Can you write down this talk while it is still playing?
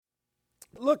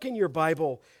Look in your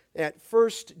Bible at 1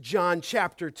 John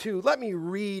chapter 2. Let me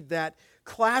read that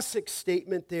classic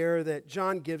statement there that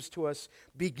John gives to us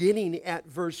beginning at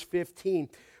verse 15,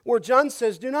 where John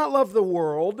says, "Do not love the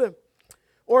world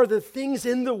or the things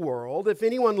in the world. If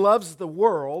anyone loves the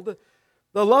world,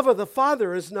 the love of the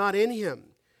Father is not in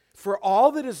him. For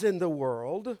all that is in the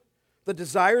world, the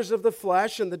desires of the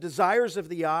flesh and the desires of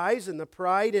the eyes and the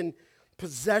pride in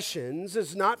possessions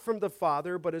is not from the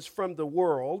Father, but is from the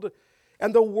world.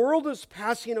 And the world is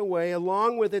passing away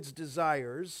along with its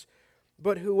desires,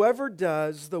 but whoever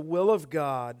does the will of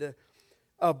God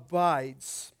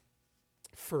abides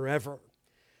forever."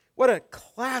 What a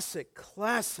classic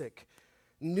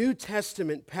New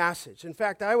Testament passage. In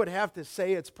fact, I would have to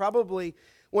say it's probably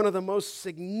one of the most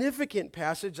significant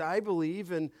passages, I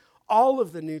believe, in all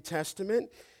of the New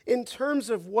Testament in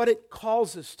terms of what it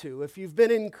calls us to. If you've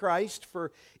been in Christ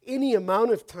for any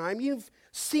amount of time, you've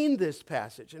seen this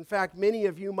passage. In fact, many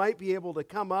of you might be able to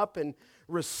come up and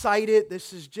recite it.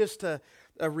 This is just a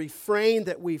refrain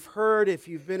that we've heard if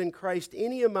you've been in Christ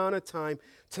any amount of time,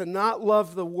 to not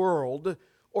love the world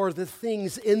or the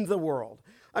things in the world.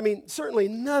 I mean, certainly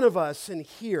none of us in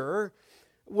here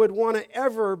would want to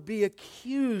ever be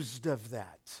accused of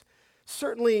that.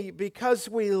 Certainly because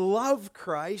we love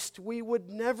Christ, we would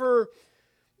never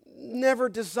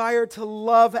desire to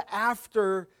love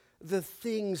after the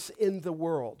things in the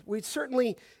world. We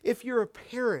certainly, if you're a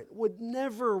parent, would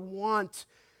never want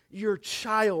your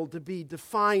child to be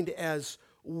defined as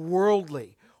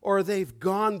worldly, or they've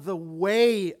gone the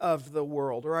way of the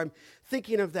world. Or I'm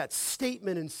thinking of that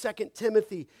statement in 2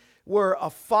 Timothy where a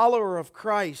follower of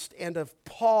Christ and of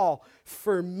Paul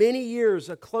for many years,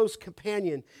 a close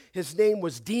companion, his name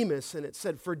was Demas, and it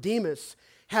said, "For Demas,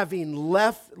 having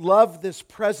loved this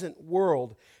present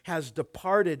world, has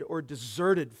departed or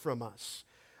deserted from us."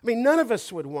 I mean, none of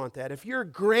us would want that. If you're a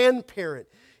grandparent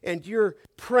and you're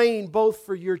praying both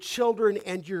for your children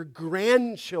and your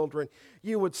grandchildren,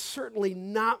 you would certainly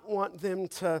not want them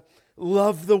to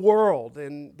love the world.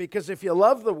 And because if you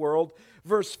love the world,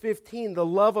 verse 15, the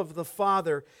love of the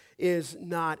Father is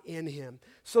not in him.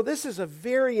 So this is a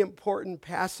very important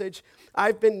passage.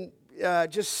 I've been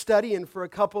just studying for a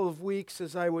couple of weeks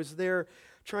as I was there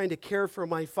trying to care for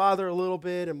my father a little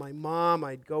bit and my mom.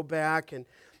 I'd go back and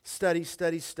study,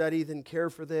 then care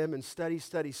for them and study.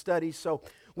 So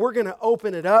we're going to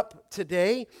open it up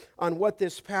today on what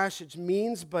this passage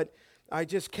means, but I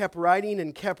just kept writing,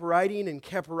 and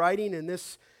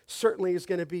this certainly is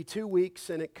going to be 2 weeks,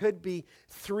 and it could be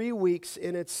 3 weeks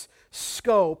in its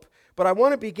scope, but I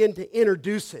want to begin to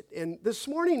introduce it. And this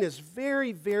morning is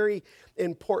very, very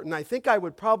important. I think I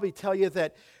would probably tell you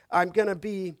that I'm going to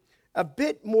be a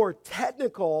bit more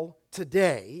technical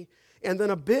today, and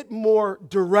then a bit more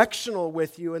directional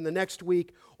with you in the next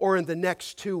week or in the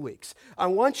next 2 weeks. I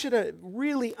want you to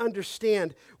really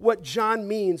understand what John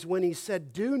means when he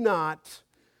said, "Do not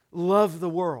love the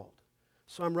world."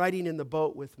 So I'm riding in the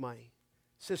boat with my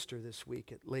sister this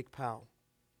week at Lake Powell,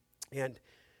 and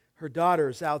her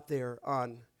daughter's out there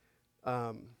on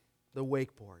the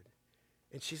wakeboard,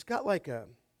 and she's got like a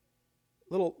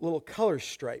little color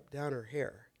stripe down her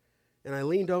hair. And I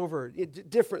leaned over,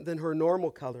 different than her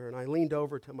normal color, and I leaned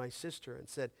over to my sister and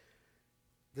said,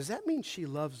 "Does that mean she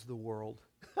loves the world?"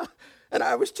 And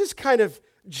I was just kind of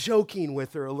joking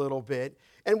with her a little bit.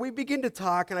 And we began to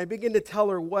talk, and I began to tell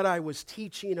her what I was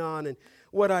teaching on and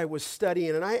what I was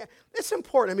studying. And it's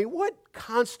important. I mean, what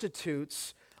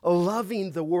constitutes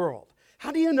loving the world?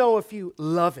 How do you know if you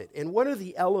love it? And what are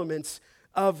the elements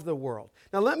of the world?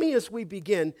 Now let me, as we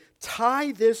begin,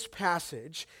 tie this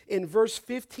passage in verse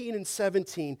 15 and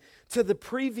 17 to the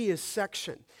previous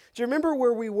section. Do you remember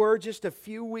where we were just a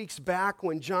few weeks back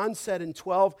when John said in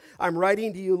 12, "I'm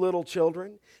writing to you little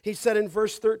children"? He said in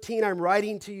verse 13, "I'm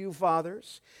writing to you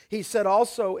fathers." He said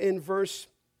also in verse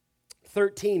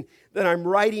 13 that I'm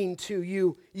writing to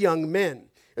you young men.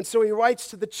 And so he writes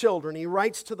to the children, he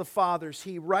writes to the fathers,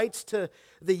 he writes to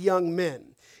the young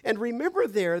men. And remember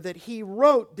there that he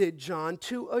wrote, did John,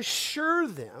 to assure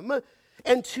them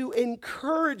and to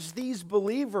encourage these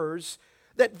believers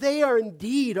that they are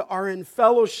indeed in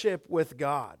fellowship with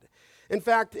God. In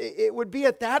fact, it would be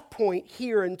at that point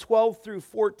here in 12 through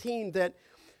 14 that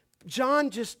John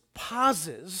just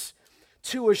pauses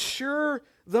to assure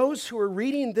those who are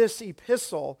reading this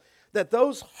epistle that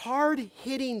those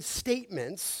hard-hitting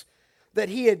statements that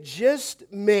he had just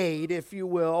made, if you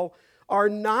will, are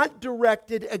not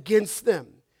directed against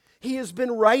them. He has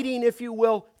been writing, if you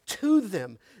will, to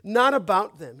them, not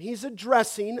about them. He's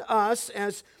addressing us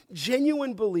as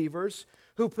genuine believers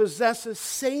who possess a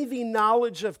saving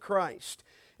knowledge of Christ.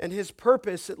 And his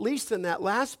purpose, at least in that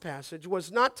last passage,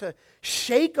 was not to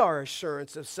shake our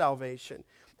assurance of salvation.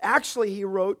 Actually, he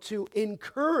wrote to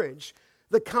encourage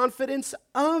the confidence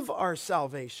of our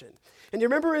salvation. And you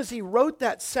remember as he wrote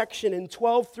that section in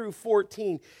 12 through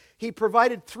 14, he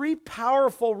provided three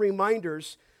powerful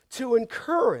reminders to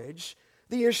encourage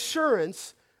the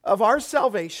assurance of our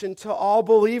salvation to all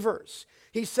believers.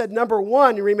 He said, number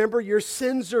one, remember, your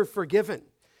sins are forgiven.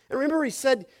 And remember, he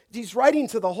said he's writing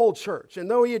to the whole church. And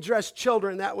though he addressed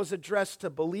children, that was addressed to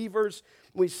believers.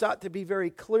 We sought to be very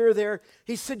clear there.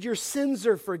 He said, your sins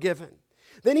are forgiven.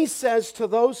 Then he says to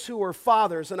those who are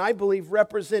fathers, and I believe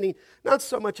representing not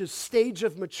so much a stage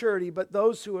of maturity, but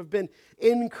those who have been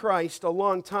in Christ a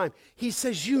long time, he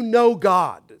says, you know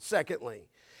God, secondly.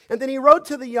 And then he wrote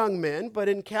to the young men, but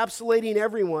encapsulating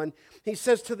everyone, he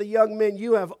says to the young men,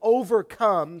 you have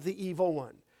overcome the evil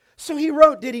one. So he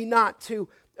wrote, did he not, to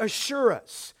assure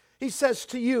us. He says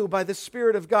to you by the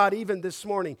Spirit of God, even this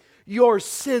morning, your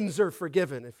sins are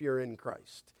forgiven if you're in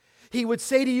Christ. He would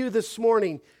say to you this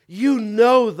morning, you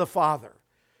know the Father.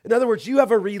 In other words, you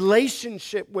have a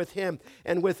relationship with Him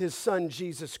and with His Son,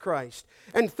 Jesus Christ.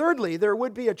 And thirdly, there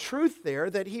would be a truth there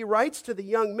that he writes to the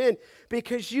young men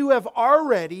because you have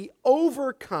already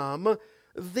overcome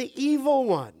the evil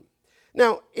one.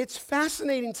 Now, it's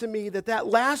fascinating to me that that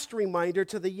last reminder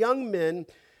to the young men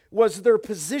was their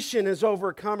position as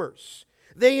overcomers.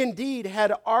 They indeed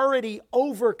had already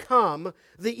overcome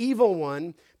the evil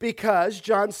one because,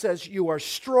 John says, you are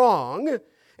strong.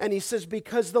 And he says,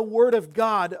 because the word of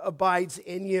God abides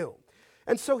in you.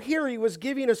 And so here he was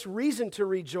giving us reason to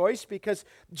rejoice because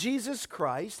Jesus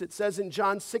Christ, it says in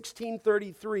John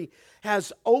 16:33,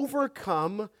 has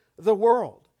overcome the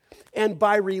world. And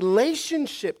by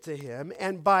relationship to him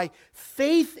and by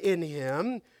faith in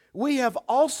him, we have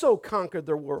also conquered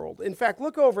the world. In fact,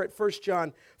 look over at 1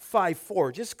 John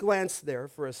 5:4. Just glance there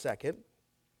for a second.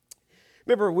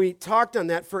 Remember, we talked on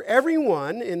that. For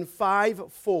everyone in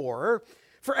 5:4,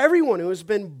 for everyone who has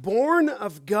been born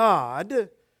of God,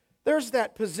 there's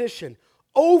that position,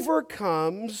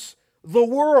 overcomes the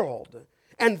world.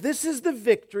 And this is the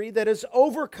victory that has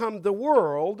overcome the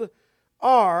world,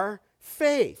 our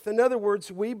faith. In other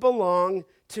words, we belong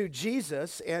to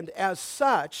Jesus, and as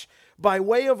such, by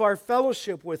way of our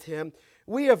fellowship with Him,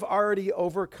 we have already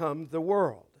overcome the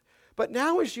world. But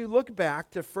now as you look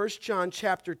back to 1 John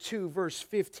chapter 2, verse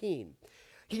 15,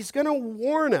 he's going to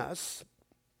warn us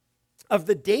of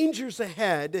the dangers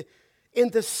ahead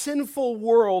in the sinful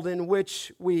world in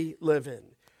which we live in.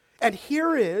 And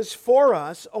here is for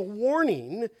us a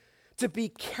warning to be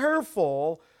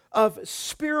careful of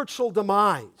spiritual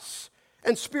demise.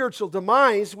 And spiritual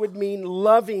demise would mean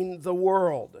loving the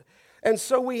world. And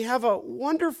so we have a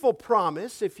wonderful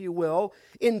promise, if you will,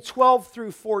 in 12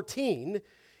 through 14,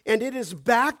 and it is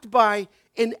backed by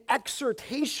an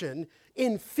exhortation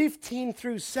in 15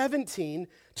 through 17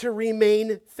 to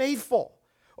remain faithful.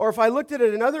 Or if I looked at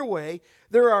it another way,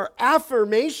 there are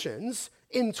affirmations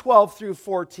in 12 through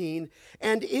 14,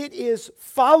 and it is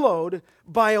followed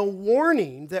by a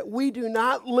warning that we do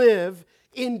not live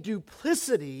in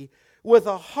duplicity with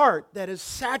a heart that is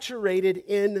saturated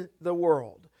in the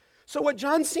world. So what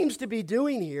John seems to be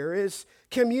doing here is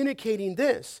communicating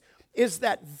this, is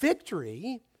that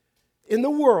victory in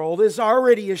the world is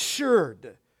already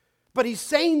assured. But he's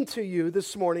saying to you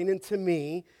this morning and to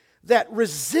me that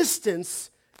resistance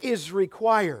is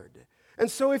required. And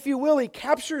so if you will, he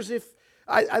captures, if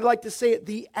I'd like to say it,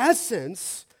 the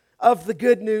essence of the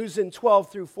good news in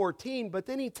 12 through 14, but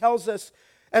then he tells us,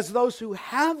 as those who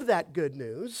have that good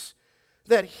news,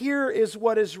 that here is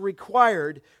what is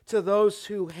required to those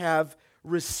who have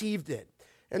received it.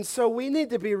 And so we need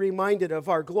to be reminded of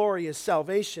our glorious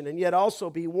salvation and yet also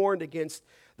be warned against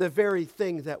the very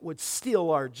thing that would steal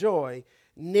our joy,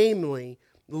 namely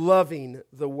loving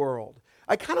the world.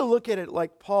 I kind of look at it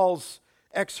like Paul's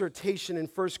exhortation in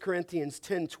 1 Corinthians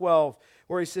 10:12,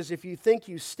 where he says, if you think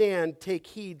you stand, take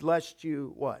heed lest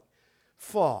you, what?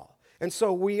 Fall. And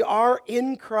so we are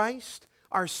in Christ.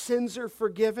 Our sins are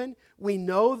forgiven. We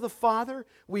know the Father.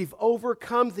 We've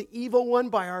overcome the evil one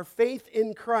by our faith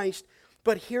in Christ.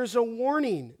 But here's a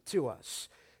warning to us.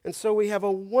 And so we have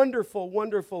a wonderful,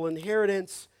 wonderful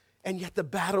inheritance, and yet the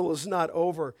battle is not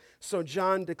over. So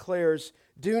John declares,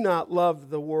 do not love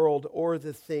the world or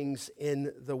the things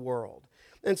in the world.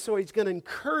 And so he's going to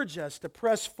encourage us to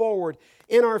press forward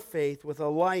in our faith with a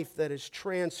life that is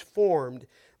transformed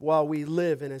while we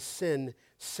live in a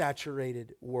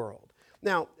sin-saturated world.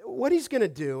 Now, what he's going to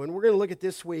do, and we're going to look at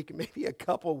this week, maybe a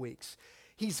couple weeks,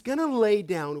 he's going to lay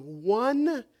down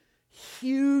one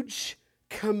huge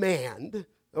command,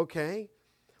 okay?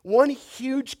 One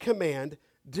huge command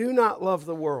do not love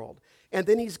the world. And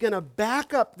then he's going to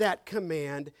back up that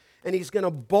command, and he's going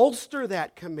to bolster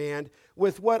that command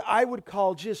with what I would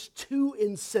call just two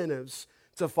incentives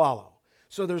to follow.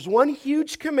 So there's one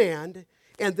huge command,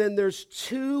 and then there's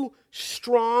two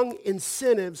strong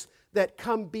incentives that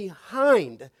come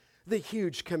behind the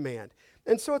huge command.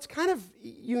 And so it's kind of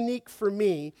unique for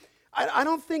me. I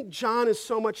don't think John is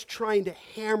so much trying to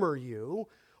hammer you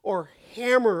or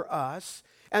hammer us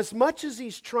as much as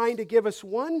he's trying to give us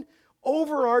one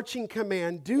overarching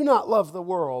command, do not love the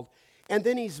world, and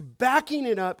then he's backing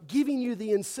it up, giving you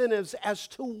the incentives as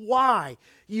to why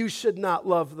you should not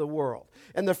love the world.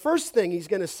 And the first thing he's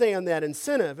going to say on that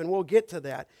incentive, and we'll get to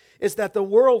that, is that the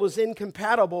world is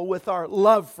incompatible with our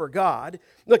love for God.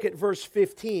 Look at verse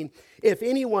 15. If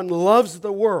anyone loves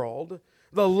the world,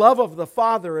 the love of the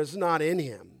Father is not in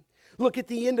him. Look at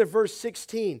the end of verse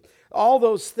 16. All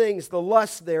those things, the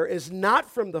lust there is not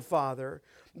from the Father,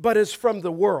 but is from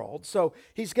the world. So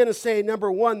he's going to say,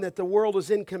 number one, that the world is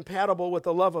incompatible with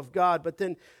the love of God. But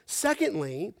then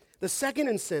secondly, the second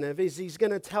incentive is he's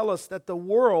going to tell us that the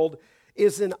world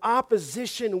is in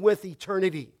opposition with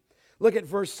eternity. Look at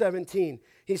verse 17.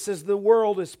 He says, the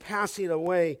world is passing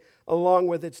away along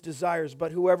with its desires,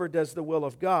 but whoever does the will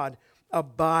of God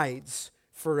abides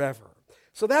forever.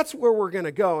 So that's where we're going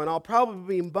to go, and I'll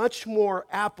probably be much more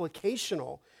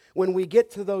applicational when we get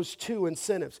to those two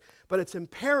incentives. But it's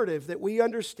imperative that we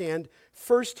understand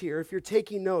first here, if you're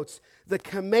taking notes, the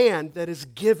command that is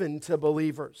given to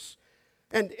believers.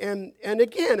 And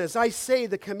again, as I say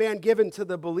the command given to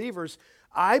the believers,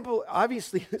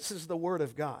 obviously this is the Word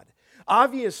of God.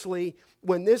 Obviously,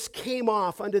 when this came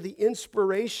off under the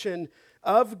inspiration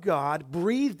of God,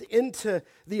 breathed into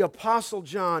the Apostle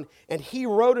John, and he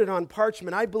wrote it on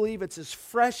parchment, I believe it's as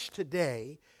fresh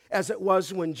today as it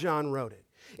was when John wrote it.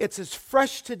 It's as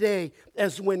fresh today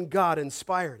as when God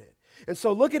inspired it. And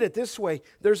so look at it this way.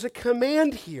 There's a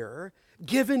command here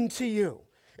given to you.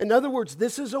 In other words,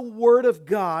 this is a word of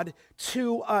God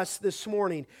to us this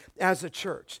morning as a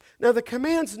church. Now, the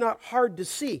command's not hard to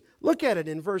see. Look at it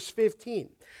in verse 15.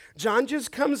 John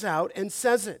just comes out and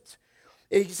says it.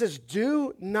 He says,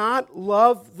 do not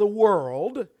love the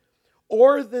world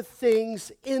or the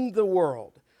things in the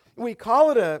world. We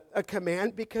call it a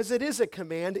command because it is a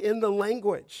command in the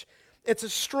language. It's a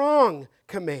strong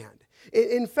command.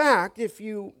 In fact,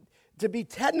 to be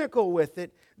technical with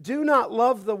it, do not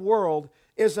love the world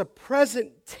is a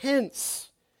present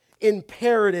tense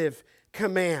imperative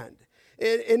command.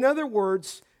 In other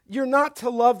words, you're not to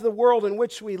love the world in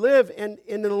which we live, and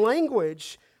in the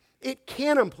language, it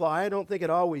can imply, I don't think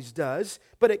it always does,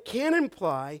 but it can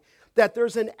imply that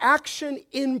there's an action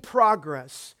in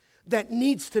progress that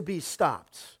needs to be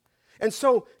stopped. And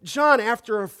so John,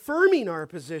 after affirming our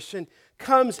position,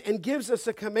 comes and gives us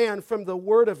a command from the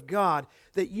Word of God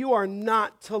that you are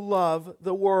not to love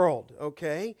the world,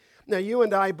 okay? Now, you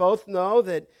and I both know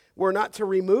that we're not to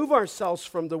remove ourselves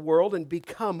from the world and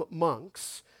become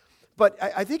monks. But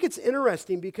I think it's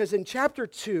interesting because in chapter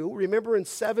 2, remember in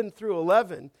 7 through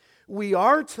 11, we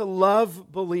are to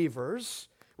love believers,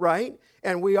 right?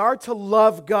 And we are to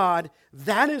love God.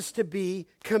 That is to be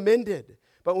commended.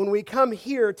 But when we come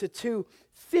here to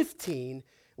 2:15,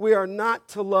 we are not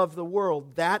to love the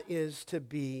world. That is to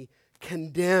be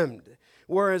condemned.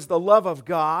 Whereas the love of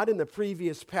God in the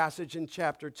previous passage in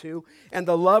chapter 2 and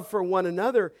the love for one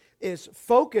another is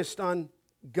focused on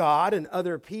God and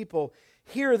other people,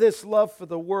 here this love for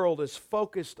the world is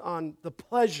focused on the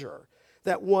pleasure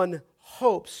that one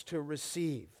hopes to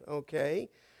receive, okay?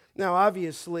 Now,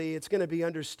 obviously, it's going to be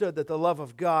understood that the love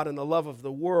of God and the love of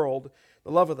the world,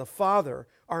 the love of the Father,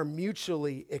 are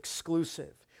mutually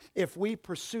exclusive. If we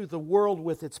pursue the world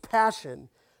with its passion,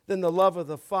 then the love of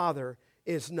the Father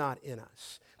is not in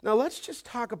us. Now, let's just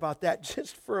talk about that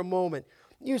just for a moment.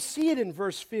 You see it in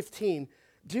verse 15.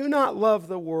 Do not love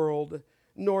the world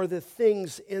nor the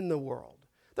things in the world.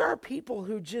 There are people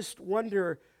who just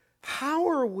wonder, how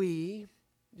are we,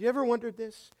 you ever wondered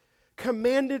this?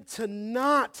 Commanded to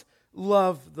not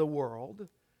love the world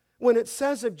when it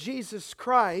says of Jesus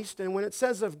Christ and when it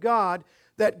says of God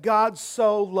that God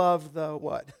so loved the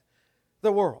what?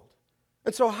 The world.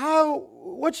 And so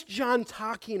what's John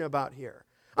talking about here?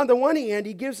 On the one hand,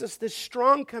 he gives us this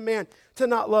strong command to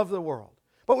not love the world.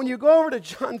 But when you go over to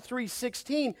John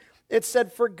 3:16, it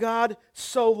said, for God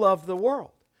so loved the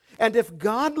world. And if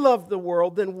God loved the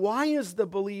world, then why is the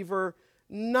believer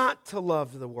not to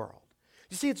love the world?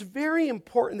 You see, it's very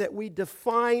important that we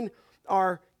define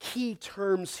our key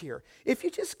terms here. If you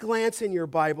just glance in your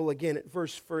Bible again at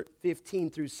verse 15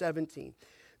 through 17,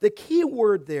 the key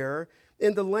word there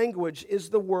in the language is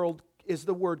the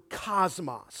word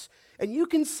cosmos. And you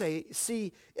can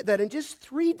see that in just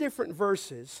 3 different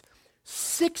verses,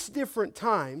 6 different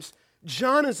times,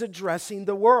 John is addressing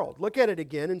the world. Look at it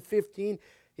again in 15.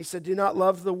 He said, do not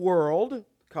love the world,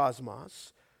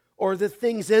 cosmos, or the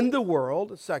things in the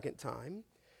world, a second time.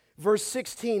 Verse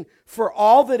 16, for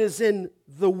all that is in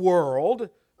the world,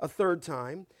 a third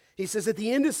time. He says at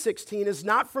the end of 16, is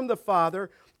not from the Father,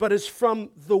 but is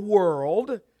from the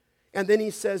world. And then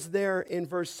he says there in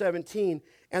verse 17,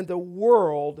 and the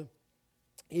world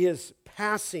is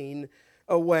passing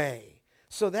away.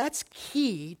 So that's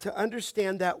key to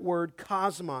understand that word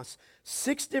cosmos.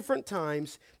 6 different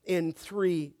times in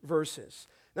 3 verses.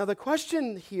 Now the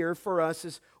question here for us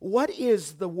is, what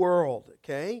is the world?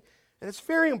 Okay? And it's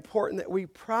very important that we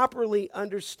properly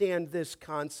understand this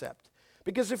concept.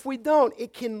 Because if we don't,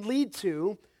 it can lead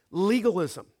to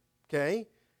legalism. Okay?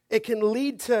 It can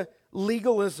lead to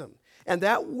legalism. And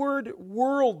that word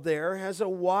world there has a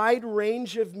wide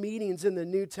range of meanings in the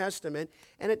New Testament,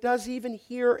 and it does even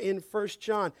here in 1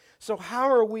 John. So how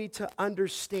are we to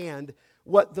understand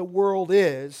what the world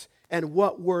is and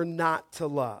what we're not to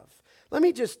love?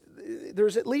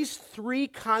 There's at least 3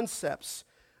 concepts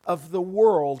of the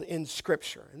world in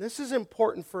Scripture, and this is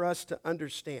important for us to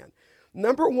understand.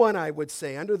 Number 1, I would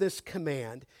say, under this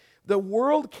command, the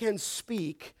world can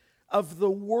speak of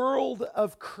the world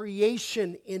of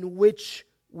creation in which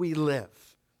we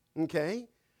live, okay?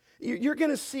 You're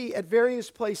going to see at various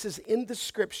places in the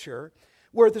Scripture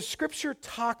where the Scripture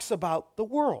talks about the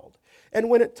world. And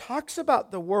when it talks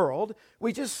about the world,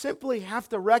 we just simply have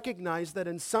to recognize that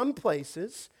in some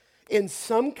places, in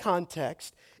some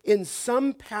context, in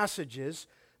some passages,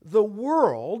 the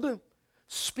world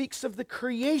speaks of the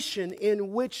creation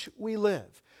in which we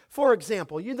live. For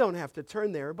example, you don't have to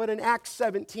turn there, but in Acts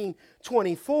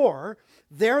 17:24,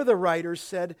 there the writer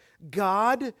said,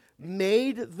 God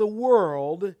made the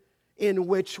world in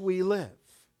which we live.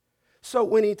 So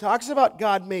when he talks about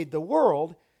God made the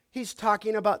world, he's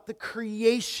talking about the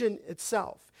creation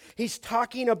itself. He's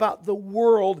talking about the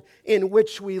world in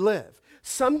which we live.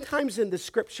 Sometimes in the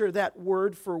Scripture, that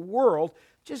word for world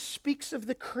just speaks of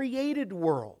the created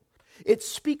world. It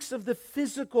speaks of the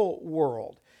physical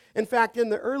world. In fact, in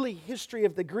the early history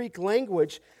of the Greek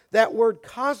language, that word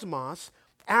cosmos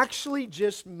actually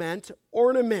just meant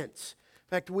ornament. In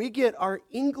fact, we get our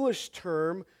English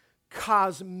term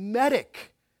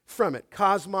cosmetic from it.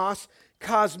 Cosmos,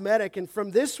 cosmetic. And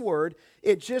from this word,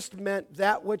 it just meant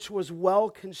that which was well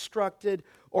constructed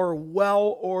or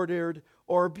well ordered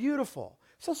or beautiful.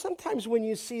 So sometimes when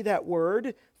you see that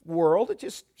word, world, it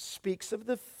just speaks of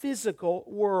the physical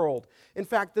world. In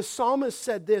fact, the psalmist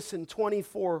said this in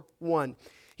 24:1.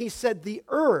 He said, the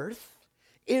earth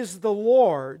is the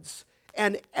Lord's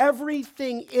and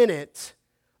everything in it,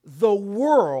 the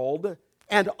world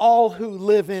and all who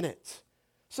live in it.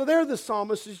 So there the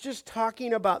psalmist is just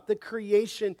talking about the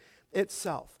creation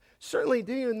itself. Certainly,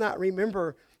 do you not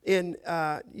remember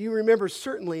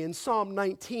certainly in Psalm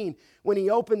 19 when he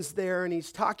opens there and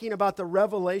he's talking about the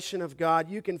revelation of God.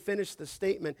 You can finish the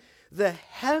statement. The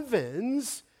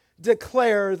heavens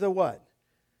declare the what?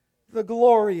 The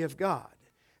glory of God.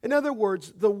 In other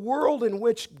words, the world in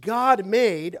which God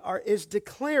made is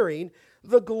declaring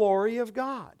the glory of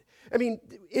God. I mean,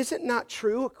 is it not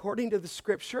true, according to the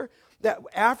Scripture, that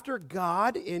after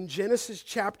God in Genesis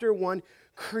chapter 1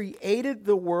 created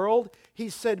the world, he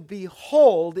said,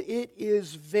 behold, it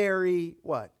is very,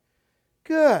 what?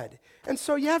 Good. And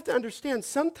so you have to understand,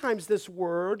 sometimes this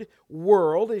word,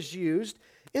 world, is used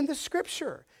in the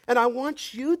Scripture. And I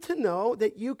want you to know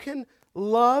that you can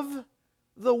love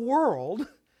the world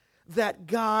that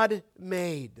God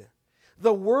made.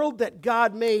 The world that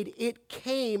God made, it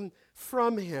came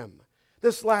from Him.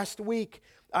 This last week,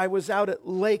 I was out at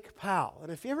Lake Powell.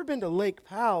 And if you've ever been to Lake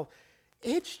Powell,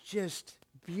 it's just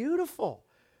beautiful.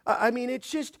 I mean, it's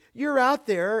just, you're out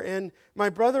there, and my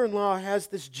brother-in-law has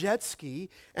this jet ski,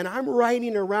 and I'm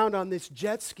riding around on this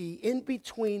jet ski in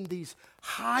between these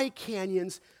high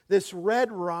canyons, this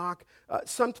red rock.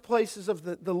 Some places of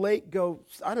the lake go,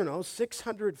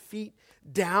 600 feet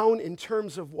down in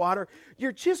terms of water.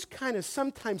 You're just kind of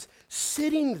sometimes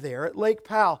sitting there at Lake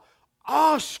Powell,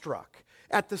 awestruck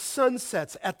at the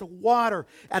sunsets, at the water,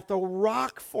 at the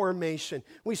rock formation.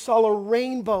 We saw a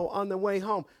rainbow on the way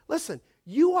home. Listen,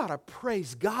 you ought to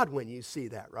praise God when you see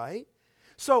that, right?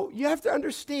 So you have to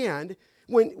understand,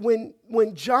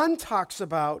 when John talks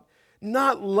about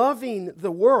not loving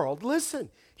the world, listen,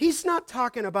 he's not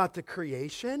talking about the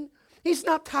creation. He's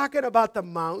not talking about the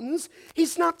mountains.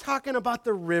 He's not talking about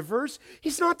the rivers.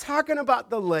 He's not talking about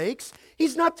the lakes.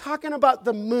 He's not talking about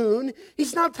the moon.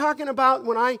 He's not talking about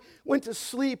when I went to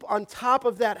sleep on top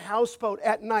of that houseboat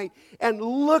at night and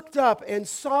looked up and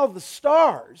saw the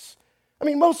stars. I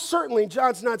mean, most certainly,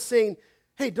 John's not saying,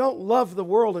 hey, don't love the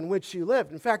world in which you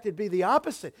live. In fact, it'd be the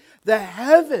opposite. The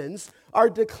heavens are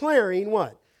declaring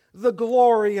what? The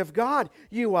glory of God.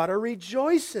 You ought to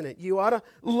rejoice in it. You ought to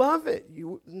love it.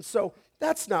 And so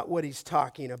that's not what he's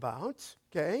talking about,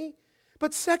 okay?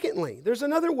 But secondly, there's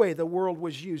another way the world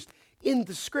was used in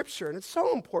the Scripture, and it's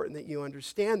so important that you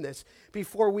understand this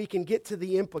before we can get to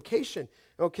the implication,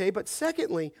 okay? But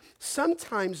secondly,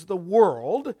 sometimes the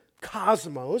world,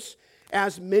 cosmos,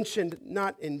 as mentioned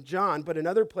not in John, but in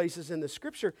other places in the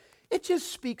Scripture, it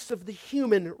just speaks of the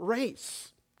human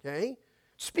race, okay?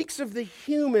 Speaks of the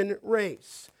human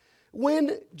race.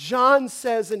 When John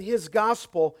says in his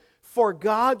gospel, for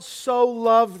God so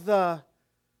loved the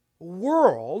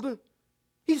world,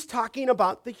 he's talking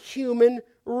about the human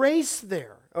race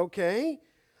there, okay?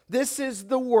 This is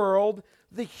the world,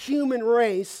 the human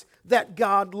race that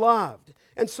God loved.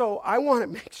 And so I want to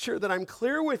make sure that I'm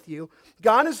clear with you.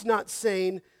 God is not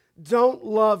saying, don't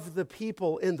love the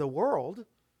people in the world,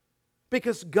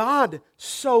 because God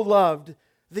so loved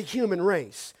the human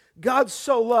race. God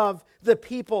so loved the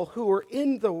people who are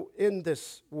in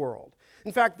this world.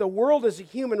 In fact, the world as a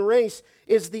human race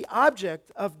is the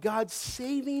object of God's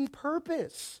saving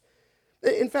purpose.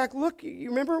 In fact, look, you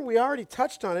remember we already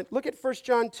touched on it. Look at 1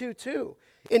 John 2:2.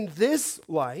 In this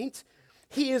light,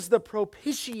 he is the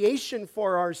propitiation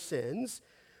for our sins,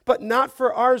 but not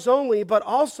for ours only, but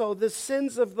also the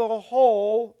sins of the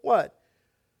whole, what?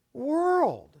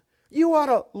 World. You ought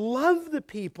to love the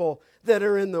people that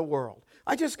are in the world.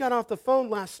 I just got off the phone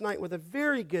last night with a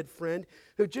very good friend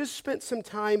who just spent some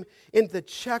time in the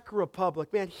Czech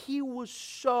Republic. Man, he was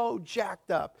so jacked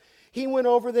up. He went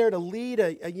over there to lead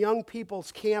a young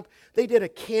people's camp. They did a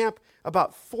camp,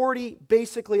 about 40,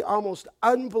 basically almost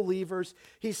unbelievers.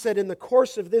 He said in the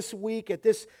course of this week at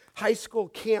this high school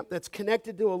camp that's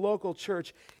connected to a local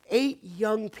church, 8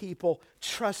 young people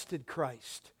trusted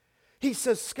Christ. He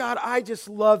says, Scott, I just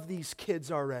love these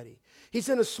kids already. He's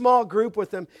in a small group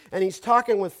with them, and he's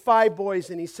talking with 5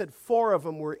 boys, and he said 4 of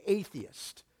them were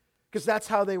atheists, because that's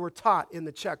how they were taught in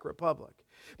the Czech Republic.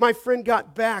 My friend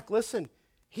got back. Listen,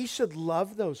 he should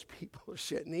love those people,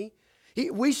 shouldn't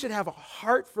he? We should have a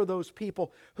heart for those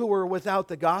people who are without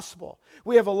the gospel.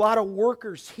 We have a lot of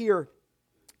workers here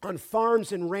on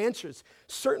farms and ranches.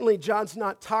 Certainly, John's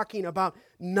not talking about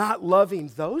not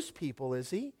loving those people,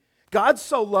 is he? God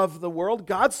so loved the world.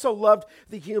 God so loved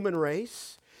the human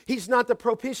race. He's not the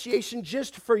propitiation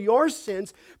just for your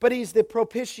sins, but he's the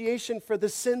propitiation for the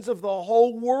sins of the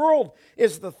whole world,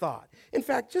 is the thought. In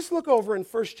fact, just look over in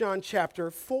 1 John chapter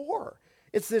 4.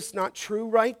 Is this not true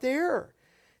right there?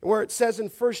 Where it says in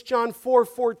 1 John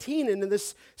 4:14, and in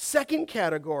this second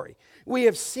category, we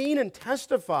have seen and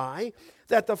testify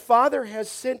that the Father has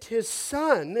sent his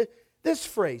Son, this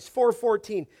phrase,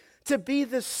 4:14, to be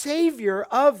the Savior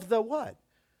of the what?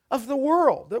 Of the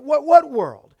world. What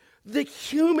world? The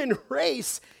human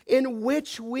race in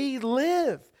which we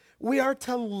live. We are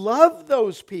to love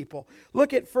those people.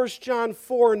 Look at 1 John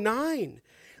 4:9.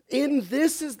 In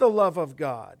this is the love of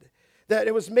God, that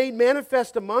it was made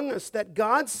manifest among us that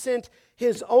God sent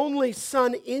his only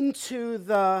Son into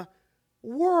the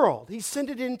world. He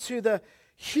sent it into the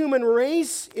human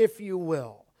race, if you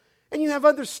will. And you have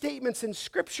other statements in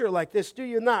Scripture like this, do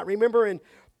you not? Remember in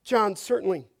John,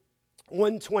 certainly,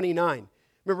 1:29.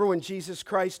 Remember when Jesus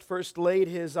Christ first laid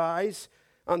his eyes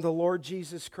on the Lord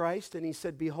Jesus Christ, and he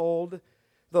said, behold,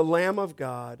 the Lamb of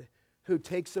God who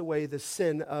takes away the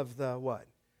sin of the what?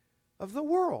 Of the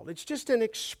world. It's just an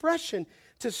expression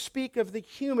to speak of the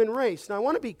human race. Now, I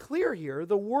want to be clear here.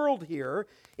 The world here,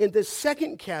 in this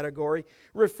second category,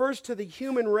 refers to the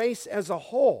human race as a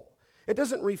whole. It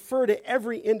doesn't refer to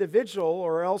every individual,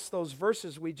 or else those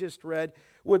verses we just read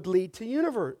would lead to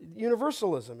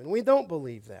universalism, and we don't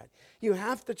believe that. You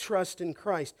have to trust in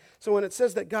Christ. So when it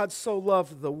says that God so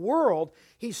loved the world,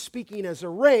 he's speaking as a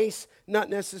race, not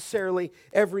necessarily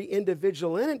every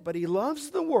individual in it, but he loves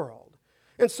the world.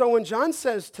 And so when John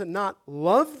says to not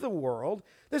love the world,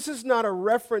 this is not a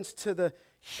reference to the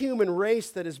human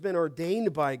race that has been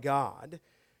ordained by God.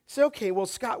 Say, okay, well,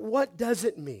 Scott, what does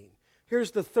it mean?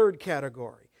 Here's the third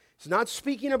category. He's not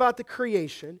speaking about the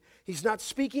creation. He's not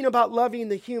speaking about loving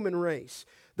the human race.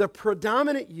 The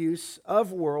predominant use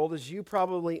of world, as you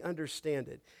probably understand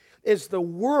it, is the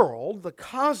world, the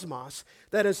cosmos,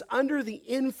 that is under the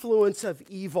influence of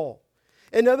evil.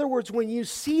 In other words, when you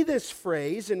see this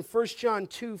phrase in 1 John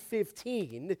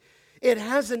 2:15, It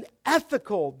has an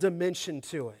ethical dimension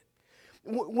to it.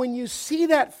 When you see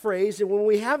that phrase, and when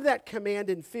we have that command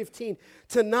in 15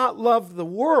 to not love the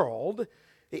world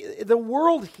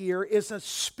here is a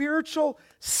spiritual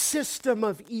system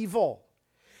of evil.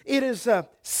 It is a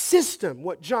system,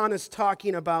 what John is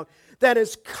talking about, that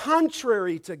is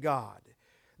contrary to God.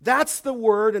 That's the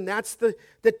word, and that's the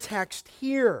text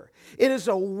here. It is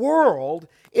a world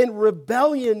in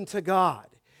rebellion to God.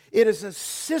 It is a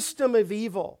system of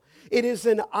evil. It is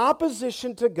in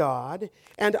opposition to God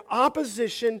and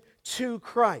opposition to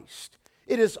Christ.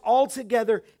 It is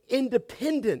altogether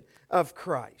independent of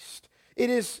Christ. It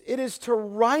is to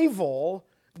rival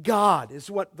God,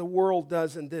 is what the world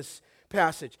does in this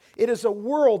passage. It is a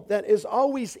world that is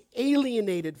always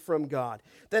alienated from God,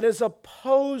 that is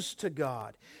opposed to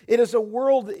God. It is a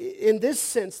world in this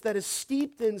sense that is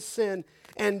steeped in sin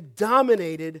and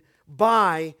dominated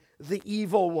by the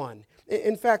evil one.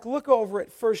 In fact, look over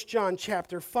at 1 John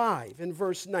chapter 5 and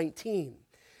verse 19.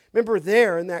 Remember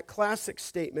there in that classic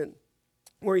statement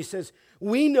where he says,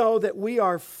 we know that we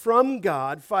are from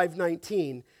God,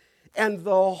 5:19, and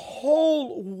the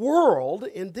whole world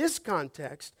in this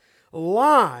context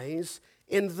lies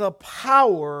in the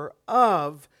power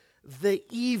of the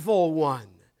evil one.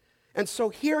 And so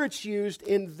here it's used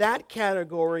in that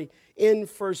category in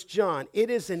 1 John. It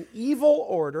is an evil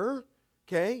order,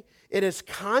 okay? It is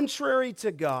contrary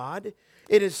to God.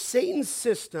 It is Satan's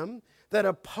system that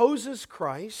opposes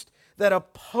Christ, that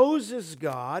opposes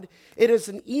God. It is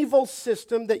an evil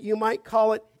system that you might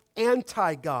call it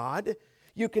anti-God.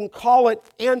 You can call it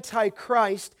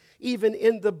anti-Christ even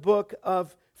in the book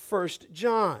of 1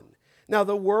 John. Now,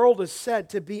 the world is said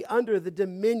to be under the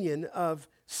dominion of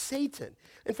Satan.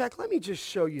 In fact, let me just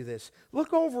show you this.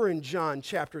 Look over in John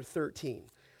chapter 13.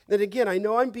 And again, I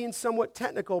know I'm being somewhat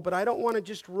technical, but I don't want to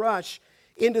just rush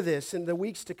into this in the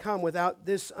weeks to come without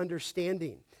this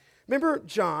understanding. Remember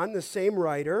John, the same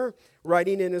writer,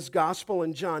 writing in his gospel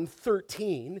in John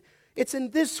 13. It's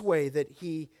in this way that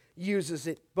he uses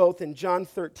it both in John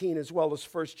 13 as well as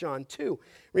 1 John 2.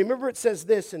 Remember it says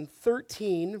this in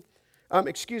 13,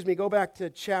 go back to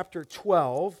chapter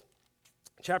 12.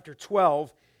 Chapter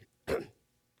 12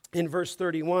 in verse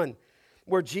 31,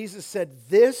 where Jesus said,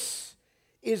 "This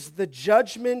is the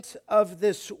judgment of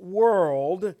this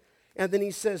world." And then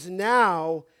he says,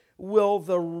 "Now will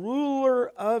the ruler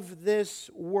of this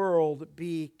world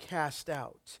be cast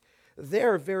out."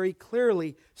 There, very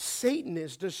clearly, Satan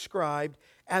is described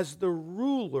as the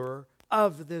ruler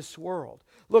of this world.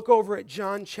 Look over at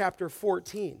John chapter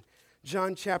 14.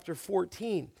 John chapter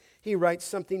 14, he writes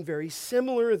something very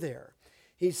similar there.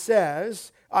 He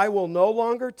says, "I will no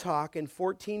longer talk," in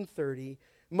 14:30,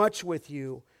 "much with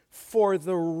you, for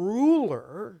the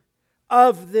ruler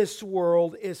of this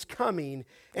world is coming,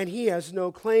 and he has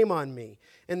no claim on me."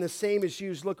 And the same is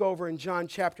used, look over in John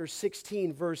chapter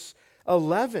 16, verse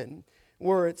 11,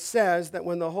 where it says that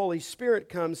when the Holy Spirit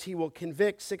comes, he will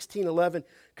convict, 16:11,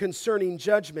 concerning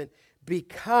judgment,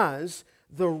 because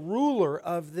the ruler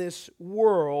of this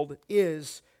world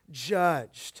is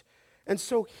judged. And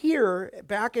so here,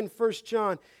 back in 1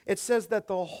 John, it says that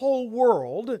the whole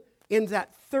world, in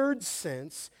that third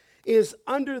sense, is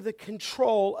under the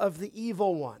control of the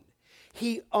evil one.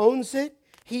 He owns it.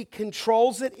 He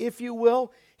controls it, if you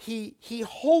will. He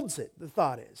holds it, the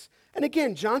thought is. And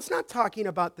again, John's not talking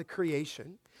about the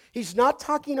creation. He's not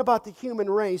talking about the human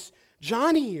race.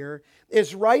 John here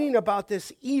is writing about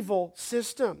this evil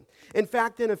system. In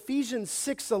fact, in Ephesians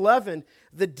 6:11,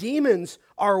 the demons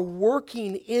are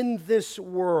working in this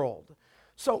world.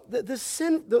 So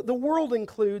the world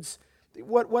includes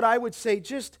what I would say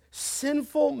just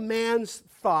sinful man's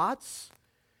thoughts.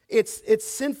 It's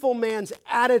sinful man's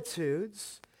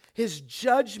attitudes, his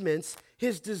judgments,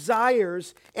 his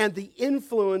desires, and the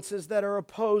influences that are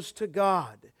opposed to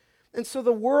God. And so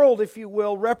the world, if you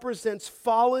will, represents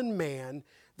fallen man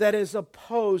that is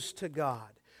opposed to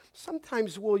God.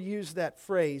 Sometimes we'll use that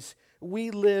phrase,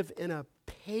 we live in a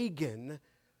pagan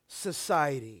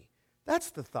society.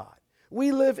 That's the thought.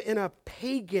 We live in a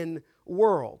pagan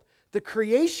world. The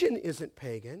creation isn't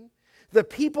pagan. The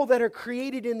people that are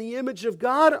created in the image of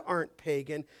God aren't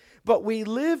pagan. But we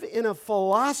live in a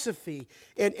philosophy,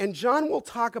 and John will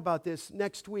talk about this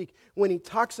next week when he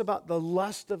talks about the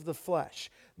lust of the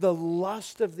flesh, the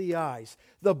lust of the eyes,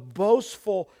 the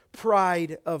boastful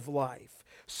pride of life.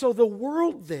 So the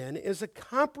world then is a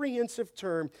comprehensive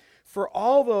term for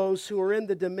all those who are in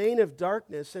the domain of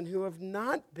darkness and who have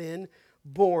not been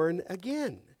born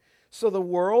again. So the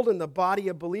world and the body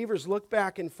of believers, look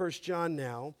back in 1 John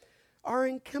now, are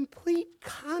in complete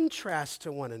contrast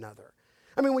to one another.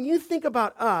 I mean, when you think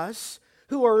about us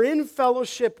who are in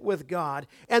fellowship with God,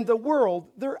 and the world,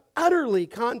 they're utterly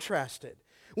contrasted.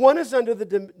 One is under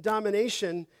the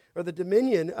domination or the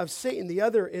dominion of Satan. The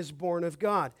other is born of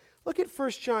God. Look at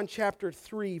 1 John chapter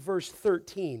 3, verse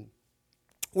 13,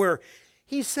 where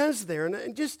he says there,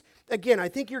 and just, again, I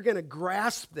think you're going to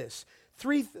grasp this.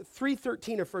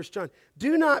 3:13 of 1 John.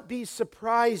 Do not be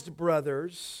surprised,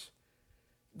 brothers,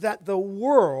 that the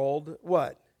world,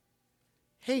 what?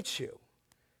 Hates you.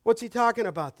 What's he talking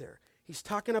about there? He's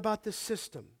talking about the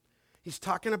system. He's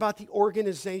talking about the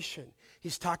organization.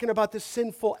 He's talking about the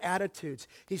sinful attitudes.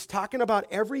 He's talking about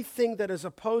everything that is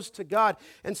opposed to God.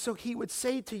 And so he would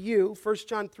say to you, 1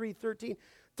 John 3:13,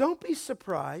 don't be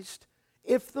surprised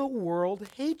if the world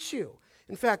hates you.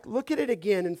 In fact, look at it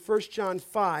again in 1 John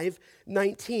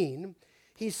 5:19.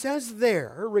 He says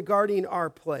there, regarding our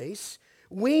place,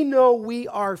 we know we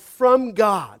are from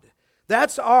God.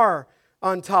 That's our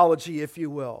ontology, if you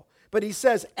will. But he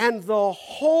says, and the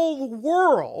whole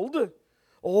world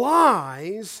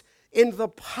lies in the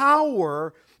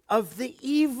power of the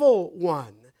evil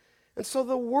one. And so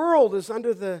the world is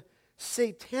under the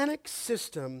satanic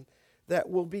system that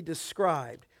will be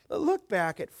described. But look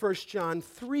back at 1 John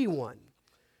 3:1.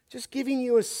 Just giving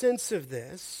you a sense of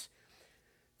this.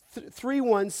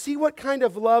 3:1, see what kind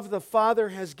of love the Father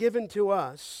has given to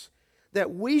us,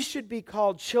 that we should be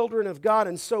called children of God,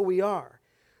 and so we are.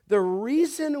 The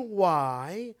reason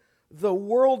why the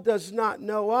world does not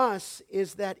know us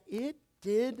is that it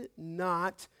did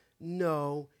not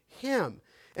know him.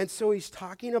 And so he's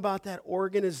talking about that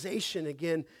organization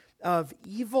again of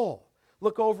evil.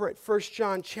 Look over at 1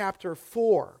 John chapter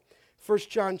 4. 1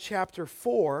 John chapter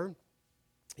 4,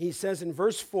 he says in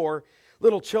verse 4,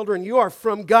 little children, you are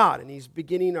from God. And he's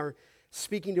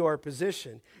speaking to our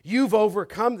position. You've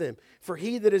overcome them, for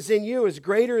he that is in you is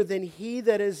greater than he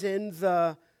that is in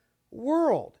the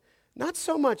world. Not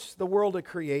so much the world of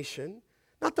creation,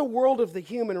 not the world of the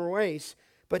human race,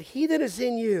 but he that is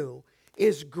in you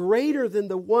is greater than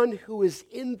the one who is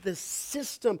in the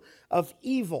system of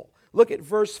evil. Look at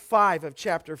verse 5 of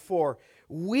chapter 4.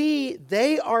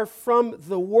 They are from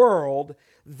the world,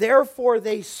 therefore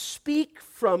they speak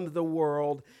from the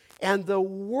world, and the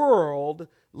world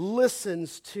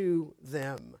listens to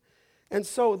them. And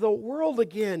so the world,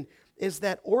 again, is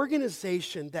that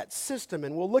organization, that system,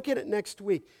 and we'll look at it next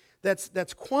week, that's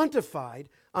quantified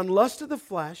on lust of the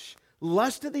flesh,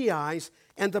 lust of the eyes,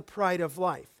 and the pride of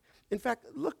life. In fact,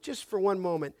 look just for one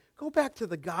moment. Go back to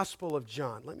the Gospel of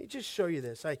John. Let me just show you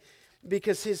this.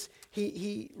 Because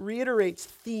he reiterates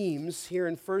themes here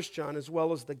in 1 John as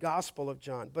well as the Gospel of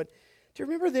John. But do you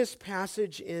remember this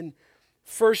passage in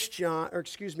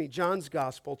John's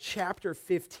Gospel, chapter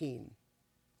 15?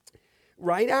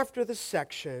 Right after the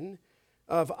section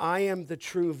of I am the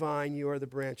true vine, you are the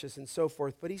branches, and so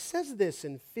forth. But he says this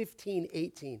in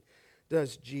 15:18,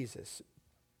 does Jesus.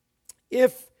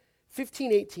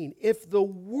 15:18, if the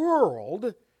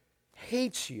world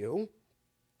hates you,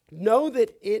 know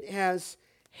that it has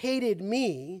hated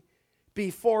me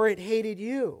before it hated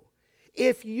you.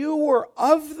 If you were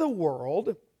of the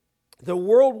world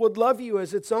would love you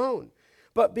as its own.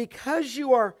 But because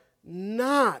you are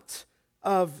not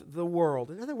of the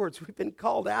world, in other words, we've been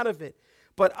called out of it,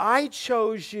 but I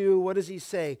chose you, what does he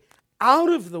say? Out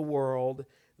of the world,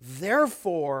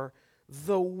 therefore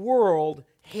the world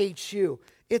hates you.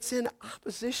 It's in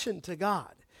opposition to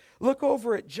God. Look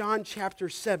over at John chapter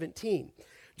 17.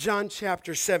 John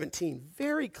chapter 17,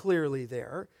 very clearly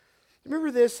there. Remember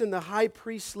this in the high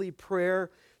priestly prayer,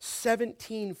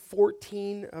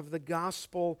 17:14 of the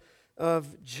Gospel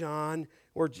of John,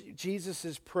 where Jesus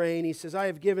is praying. He says, I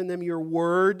have given them your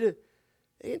word.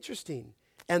 Interesting.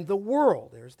 And the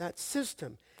world, there's that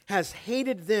system, has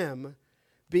hated them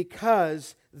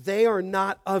because they are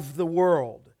not of the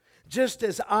world, just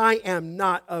as I am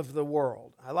not of the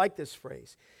world. I like this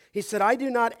phrase. He said, I do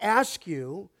not ask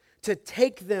you to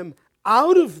take them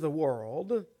out of the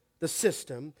world, the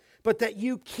system, but that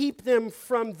you keep them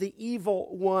from the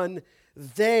evil one.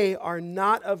 They are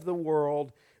not of the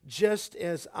world, just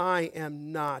as I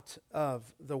am not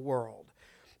of the world.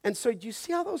 And so do you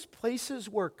see how those places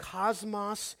where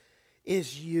cosmos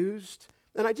is used?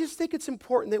 And I just think it's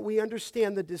important that we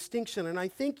understand the distinction, and I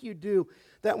think you do,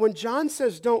 that when John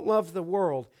says don't love the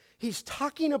world, he's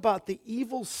talking about the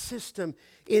evil system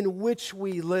in which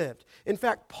we lived. In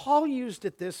fact, Paul used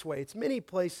it this way. It's many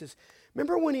places.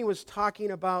 Remember when he was talking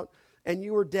about, and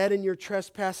you were dead in your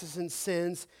trespasses and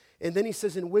sins, and then he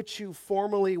says, in which you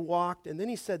formerly walked, and then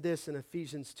he said this in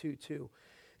Ephesians 2:2,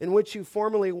 in which you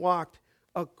formerly walked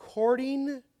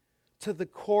according to the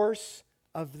course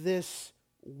of this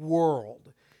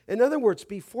world. In other words,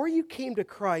 before you came to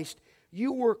Christ,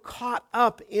 you were caught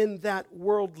up in that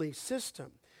worldly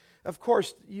system. Of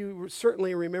course, you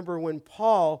certainly remember when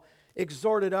Paul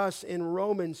exhorted us in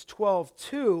Romans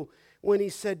 12:2 when he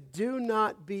said, do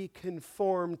not be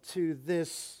conformed to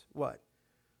this, what?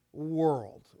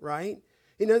 World, right?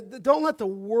 Don't let the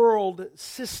world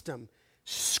system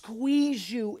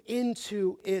squeeze you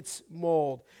into its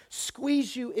mold,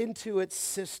 squeeze you into its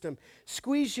system,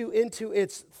 squeeze you into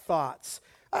its thoughts.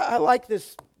 I like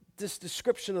this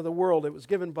description of the world. It was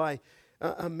given by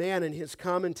a man in his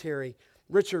commentary,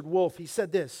 Richard Wolff. He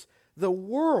said this: the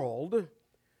world,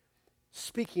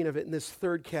 speaking of it in this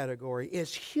third category,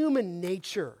 is human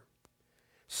nature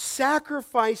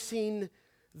sacrificing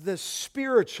the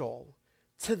spiritual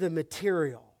to the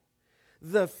material,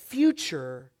 the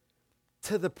future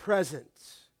to the present,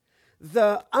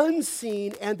 the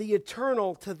unseen and the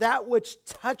eternal to that which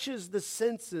touches the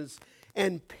senses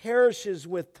and perishes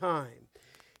with time.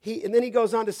 And then he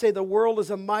goes on to say the world is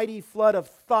a mighty flood of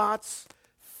thoughts,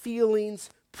 feelings,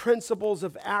 principles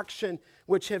of action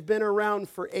which have been around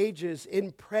for ages,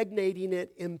 impregnating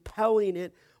it, impelling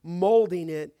it, molding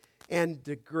it, and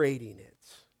degrading it.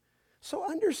 So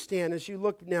understand, as you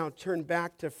look now, turn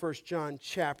back to 1 John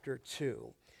chapter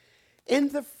 2. In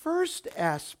the first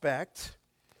aspect,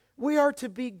 we are to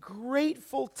be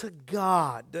grateful to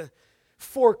God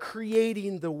for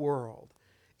creating the world.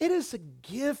 It is a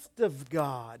gift of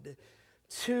God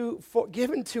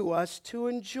given to us to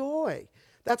enjoy.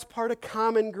 That's part of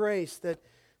common grace, that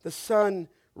the sun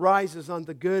rises on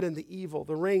the good and the evil.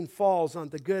 The rain falls on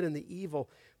the good and the evil.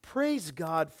 Praise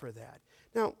God for that.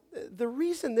 Now, the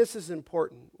reason this is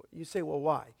important, you say, well,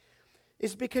 why?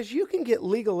 Is because you can get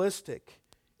legalistic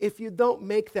if you don't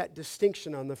make that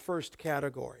distinction on the first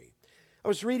category. I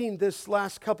was reading this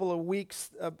last couple of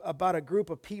weeks about a group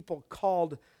of people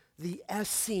called the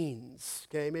Essenes.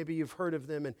 Okay, maybe you've heard of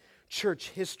them in church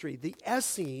history. The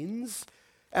Essenes,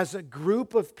 as a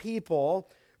group of people,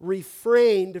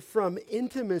 refrained from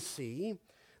intimacy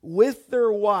with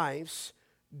their wives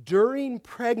during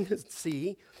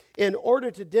pregnancy in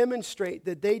order to demonstrate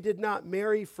that they did not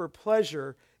marry for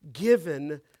pleasure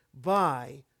given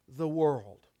by the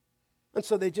world. And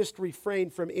so they just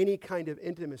refrained from any kind of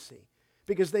intimacy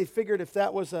because they figured if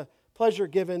that was a pleasure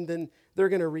given, then they're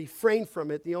going to refrain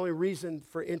from it. The only reason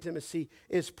for intimacy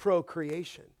is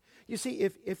procreation. You see,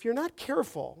 if you're not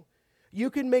careful, you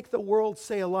can make the world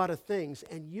say a lot of things,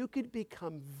 and you could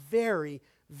become very,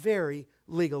 very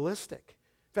legalistic.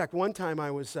 In fact, one time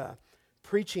I was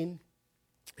preaching,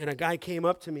 and a guy came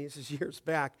up to me, this is years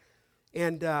back,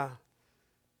 and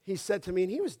he said to me,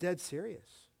 and he was dead serious.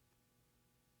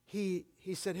 He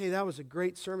said, hey, that was a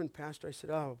great sermon, Pastor. I said,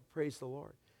 oh, praise the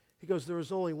Lord. He goes, there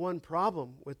was only one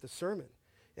problem with the sermon.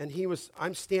 And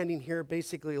I'm standing here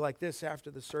basically like this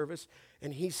after the service,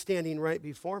 and he's standing right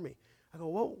before me. I go,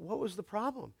 what was the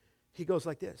problem? He goes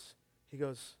like this. He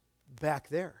goes, back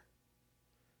there.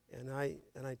 And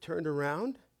I turned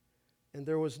around, and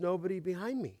there was nobody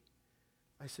behind me.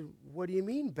 I said, what do you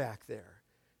mean back there?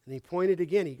 And he pointed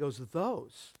again. He goes,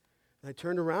 those. And I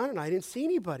turned around, and I didn't see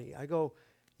anybody. I go,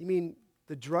 you mean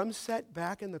the drum set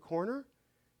back in the corner?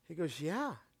 He goes,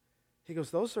 yeah. He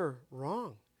goes, those are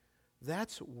wrong.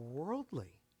 That's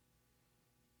worldly.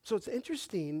 So it's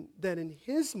interesting that in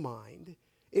his mind,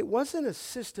 it wasn't a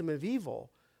system of evil.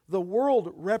 The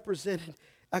world represented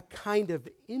a kind of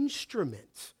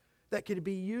instrument that could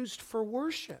be used for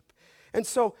worship. And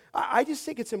so I just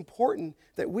think it's important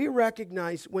that we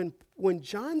recognize when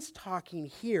John's talking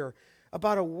here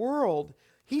about a world,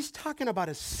 he's talking about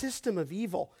a system of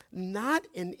evil, not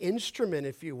an instrument,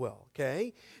 if you will,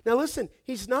 okay? Now listen,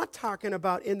 he's not talking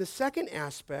about, in the second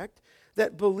aspect,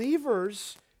 that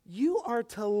believers, you are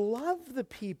to love the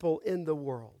people in the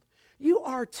world. You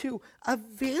are to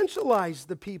evangelize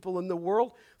the people in the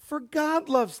world, for God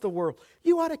loves the world.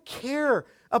 You ought to care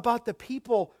about the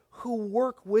people who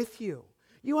work with you.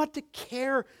 You ought to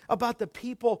care about the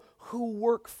people who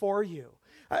work for you.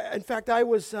 In fact, I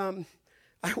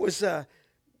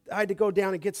had to go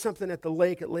down and get something at the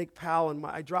lake, at Lake Powell, and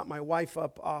I dropped my wife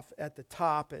off at the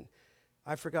top, and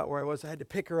I forgot where I was. I had to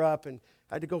pick her up, and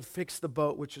I had to go fix the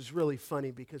boat, which is really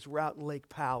funny because we're out in Lake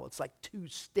Powell. It's like 2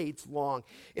 states long.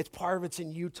 Part of it's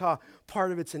in Utah,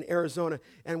 part of it's in Arizona,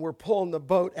 and we're pulling the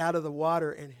boat out of the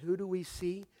water, and who do we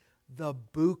see? The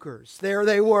Bookers. There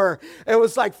they were. It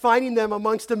was like finding them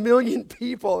amongst a million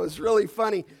people. It was really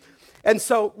funny. And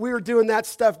so we were doing that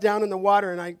stuff down in the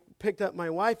water, and I picked up my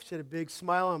wife. She had a big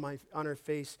smile on her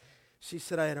face. She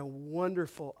said, I had a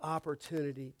wonderful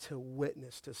opportunity to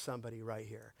witness to somebody right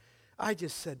here. I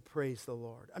just said, praise the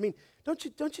Lord. I mean, don't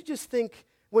you just think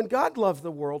when God loved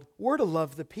the world, we're to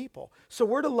love the people. So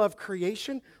we're to love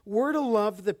creation, we're to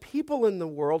love the people in the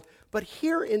world. But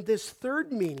here in this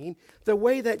third meaning, the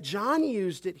way that John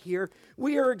used it here,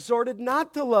 we are exhorted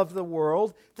not to love the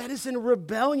world that is in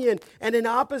rebellion and in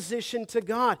opposition to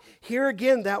God. Here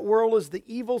again, that world is the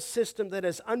evil system that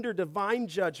is under divine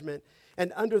judgment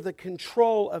and under the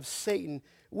control of Satan.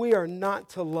 We are not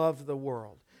to love the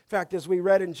world. In fact, as we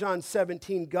read in John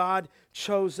 17, God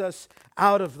chose us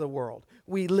out of the world.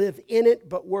 We live in it,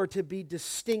 but we're to be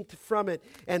distinct from it,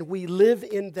 and we live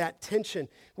in that tension.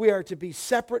 We are to be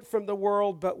separate from the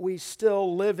world, but we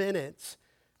still live in it,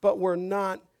 but we're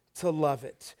not to love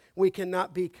it. We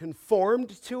cannot be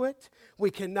conformed to it. We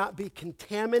cannot be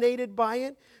contaminated by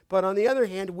it, but on the other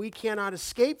hand, we cannot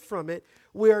escape from it.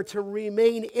 We are to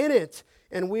remain in it,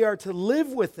 and we are to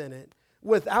live within it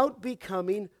without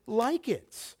becoming like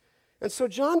it. And so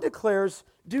John declares,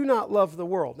 do not love the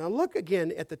world. Now look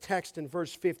again at the text in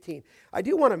verse 15. I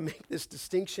do want to make this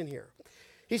distinction here.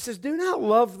 He says, do not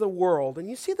love the world. And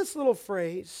you see this little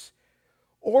phrase,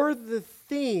 or the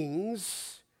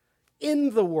things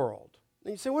in the world.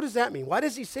 And you say, what does that mean? Why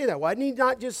does he say that? Why didn't he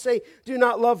not just say, do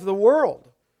not love the world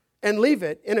and leave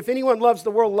it? And if anyone loves the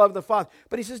world, love the Father.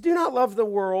 But he says, do not love the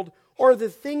world or the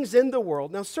things in the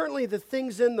world. Now certainly the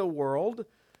things in the world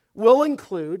will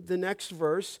include, the next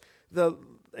verse,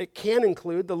 it can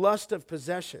include the lust of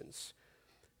possessions.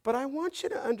 But I want you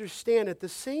to understand at the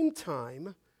same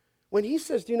time, when he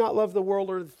says do not love the world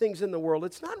or the things in the world,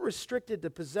 it's not restricted to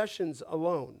possessions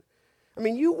alone. I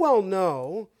mean, you well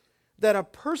know that a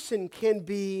person can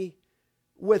be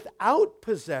without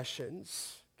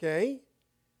possessions, okay?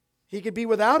 He could be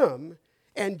without them,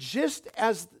 and just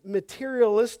as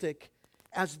materialistic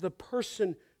as the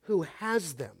person who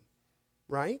has them,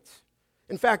 right?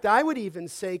 In fact, I would even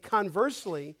say,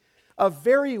 conversely, a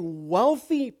very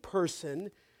wealthy person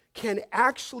can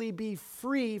actually be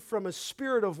free from a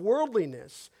spirit of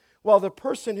worldliness, while the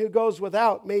person who goes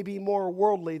without may be more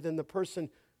worldly than the person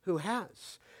who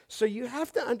has. So you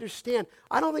have to understand,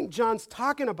 I don't think John's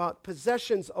talking about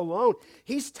possessions alone.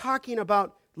 He's talking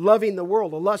about loving the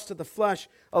world, a lust of the flesh,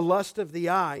 a lust of the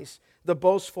eyes, the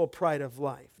boastful pride of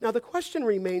life. Now the question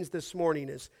remains this morning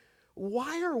is,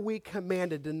 why are we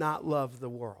commanded to not love the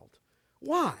world?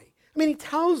 Why? I mean, he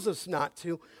tells us not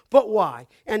to, but why?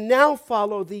 And now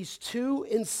follow these two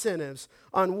incentives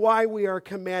on why we are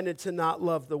commanded to not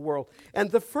love the world.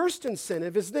 And the first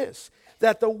incentive is this,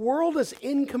 that the world is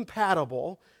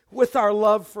incompatible with our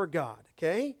love for God,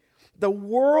 okay? The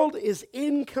world is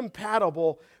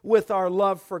incompatible with our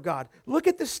love for God. Look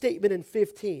at the statement in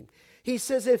 15. He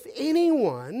says, if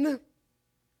anyone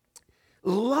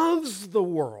loves the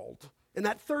world, in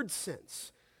that third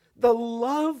sense, the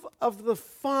love of the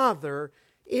Father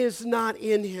is not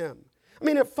in him. I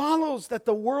mean, it follows that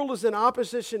the world is in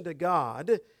opposition to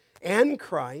God and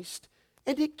Christ,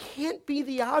 and it can't be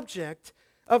the object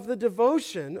of the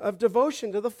devotion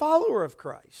to the follower of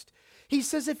Christ. He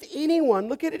says, if anyone,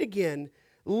 look at it again,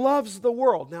 loves the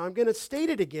world. Now, I'm going to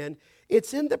state it again.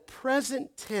 It's in the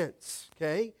present tense,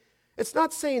 okay? It's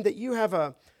not saying that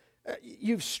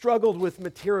you've struggled with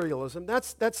materialism.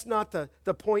 That's not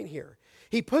the point here.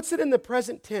 He puts it in the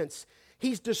present tense.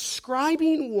 He's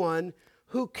describing one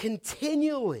who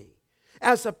continually,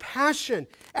 as a passion,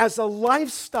 as a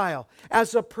lifestyle,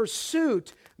 as a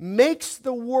pursuit, makes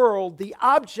the world the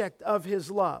object of his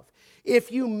love.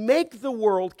 If you make the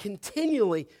world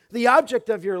continually the object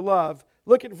of your love,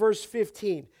 look at verse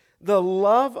 15. The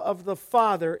love of the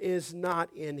Father is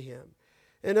not in him.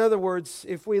 In other words,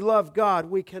 if we love God,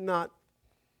 we cannot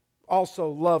also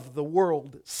love the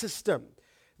world system.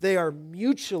 They are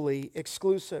mutually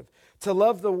exclusive. To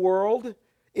love the world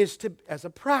is to, as a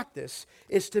practice,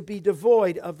 is to be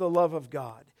devoid of the love of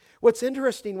God. What's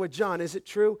interesting with John, is it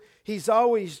true? He's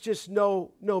always just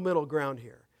no middle ground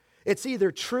here. It's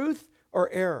either truth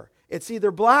or error. It's either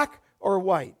black or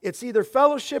white. It's either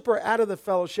fellowship or out of the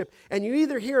fellowship. And you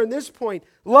either hear in this point,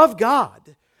 love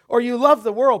God, or you love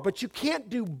the world, but you can't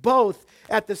do both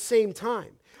at the same time.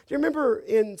 Do you remember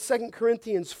in 2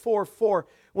 Corinthians 4:4,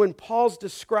 when Paul's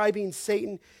describing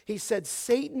Satan, he said,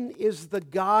 Satan is the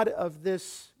god of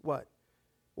this, what?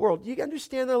 World. You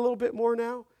understand that a little bit more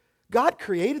now? God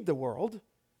created the world,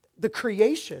 the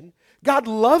creation. God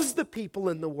loves the people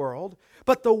in the world,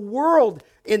 but the world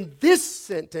in this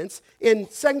sentence, in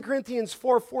 2 Corinthians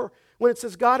 4:4, when it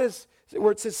says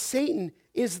where it says Satan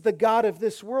is the god of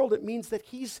this world, it means that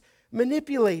he's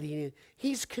manipulating it.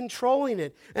 He's controlling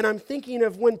it. And I'm thinking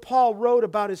of when Paul wrote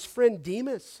about his friend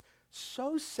Demas.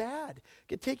 So sad. I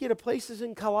could take you to places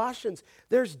in Colossians.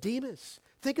 There's Demas.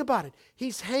 Think about it.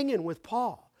 He's hanging with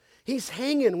Paul. He's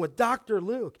hanging with Dr.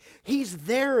 Luke. He's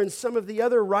there in some of the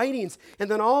other writings. And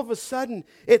then all of a sudden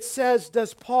it says,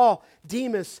 does Paul,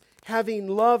 Demas, having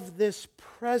loved this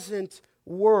present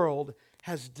world,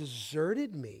 has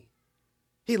deserted me.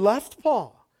 He left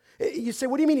Paul. You say,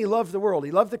 what do you mean he loved the world?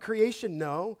 He loved the creation?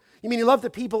 No. You mean he loved the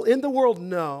people in the world?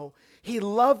 No. He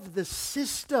loved the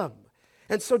system.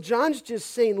 And so John's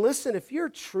just saying, listen, if you're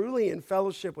truly in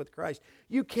fellowship with Christ,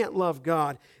 you can't love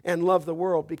God and love the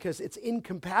world because it's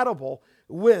incompatible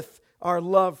with our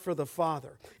love for the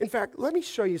Father. In fact, let me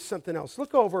show you something else.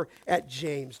 Look over at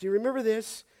James. Do you remember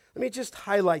this? Let me just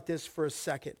highlight this for a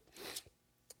second.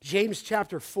 James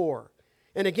chapter 4.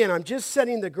 And again, I'm just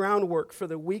setting the groundwork for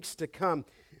the weeks to come.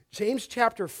 James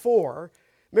chapter 4.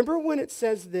 Remember when it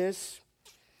says this?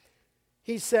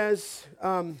 He says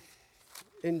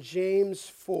in James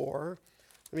 4,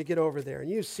 let me get over there. And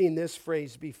you've seen this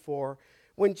phrase before.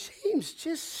 When James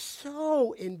just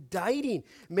so indicting,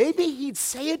 maybe he'd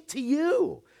say it to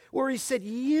you, where he said,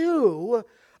 you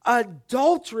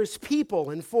adulterous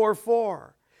people in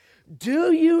 4:4.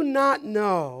 Do you not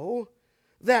know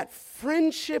that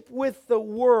friendship with the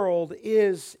world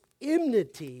is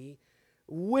enmity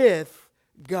with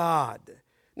God?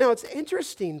 Now, it's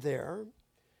interesting there.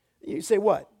 You say,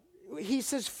 what? He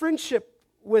says friendship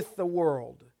with the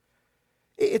world.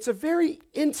 It's a very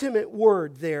intimate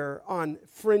word there on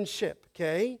friendship,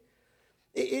 okay?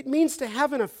 It means to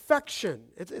have an affection.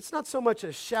 It's not so much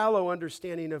a shallow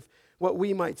understanding of what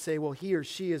we might say, well, he or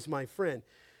she is my friend.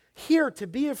 Here, to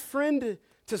be a friend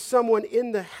to someone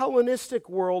in the Hellenistic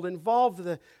world involved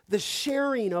the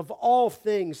sharing of all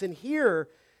things. And here,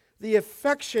 the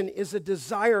affection is a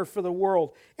desire for the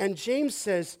world. And James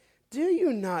says, do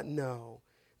you not know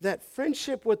that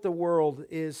friendship with the world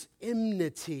is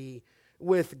enmity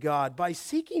with God? By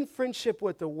seeking friendship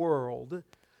with the world,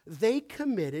 they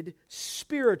committed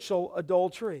spiritual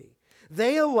adultery.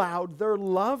 They allowed their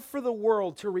love for the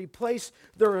world to replace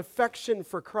their affection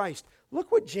for Christ.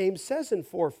 Look what James says in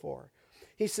 4:4.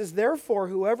 He says, therefore,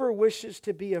 whoever wishes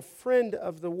to be a friend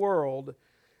of the world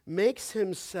makes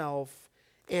himself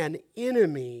an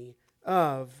enemy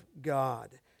of God.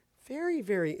 Very,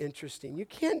 very interesting. You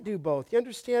can't do both. You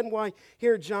understand why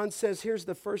here John says, here's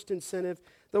the first incentive.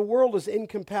 The world is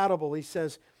incompatible, he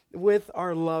says, with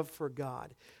our love for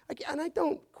God. And I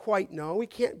don't quite know. We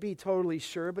can't be totally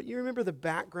sure, but you remember the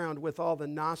background with all the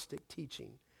Gnostic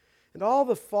teaching. And all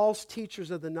the false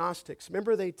teachers of the Gnostics.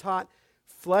 Remember they taught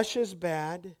flesh is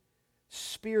bad,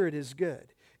 spirit is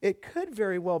good. It could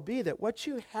very well be that what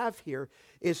you have here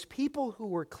is people who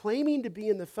were claiming to be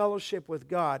in the fellowship with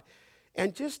God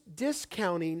and just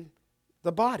discounting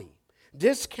the body,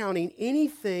 discounting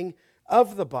anything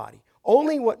of the body.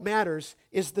 Only what matters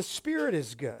is the spirit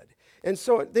is good. And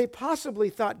so they possibly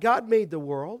thought God made the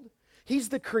world. He's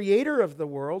the creator of the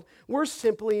world. We're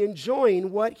simply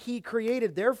enjoying what he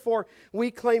created. Therefore, we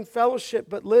claim fellowship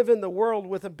but live in the world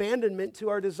with abandonment to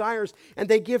our desires. And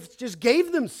they just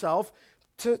gave themselves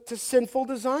to sinful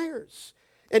desires.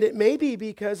 And it may be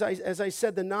because, as I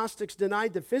said, the Gnostics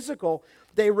denied the physical.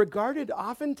 They regarded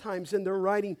oftentimes in their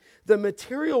writing the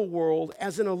material world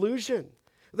as an illusion.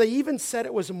 They even said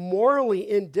it was morally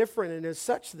indifferent, and as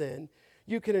such then,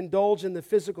 you can indulge in the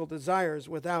physical desires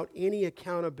without any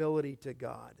accountability to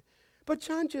God. But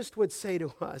John just would say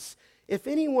to us, if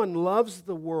anyone loves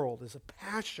the world as a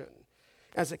passion,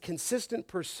 as a consistent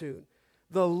pursuit,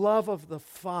 the love of the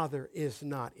Father is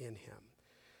not in him.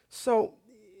 So,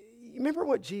 you remember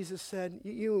what Jesus said?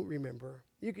 You remember.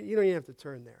 You don't even have to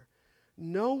turn there.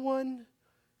 No one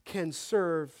can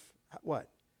serve, what?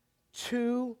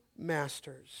 Two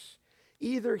masters.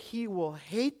 Either he will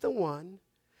hate the one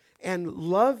and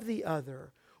love the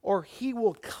other, or he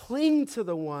will cling to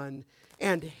the one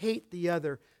and hate the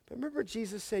other. But remember,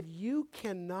 Jesus said, you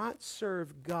cannot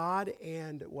serve God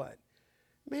and what?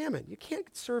 Mammon. You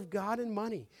can't serve God and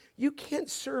money. You can't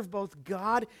serve both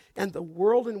God and the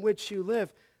world in which you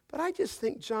live. But I just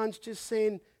think John's just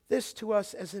saying this to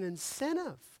us as an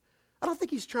incentive. I don't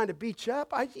think he's trying to beat you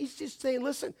up. He's just saying,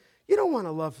 listen, you don't want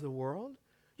to love the world.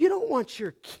 You don't want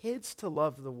your kids to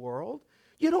love the world.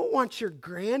 You don't want your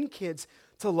grandkids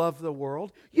to love the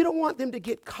world. You don't want them to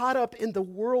get caught up in the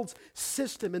world's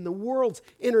system, in the world's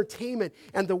entertainment,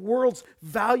 and the world's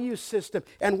value system,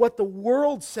 and what the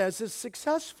world says is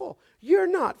successful. You're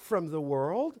not from the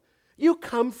world. You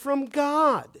come from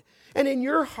God. And in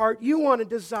your heart, you want a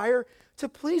desire to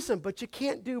please him, but you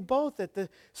can't do both at the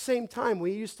same time.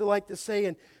 We used to like to say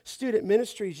in student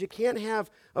ministries, you can't have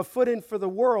a foot in for the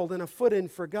world and a foot in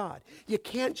for God. You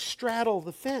can't straddle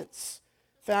the fence.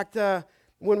 In fact,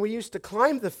 when we used to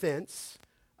climb the fence,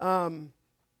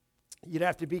 you'd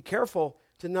have to be careful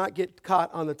to not get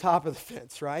caught on the top of the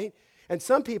fence, right? And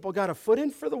some people got a foot in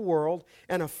for the world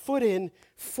and a foot in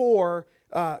for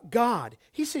God.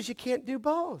 He says you can't do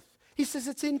both. He says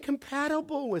it's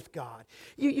incompatible with God.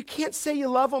 You can't say you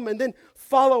love him and then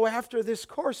follow after this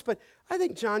course. But I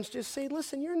think John's just saying,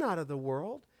 listen, you're not of the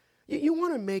world. You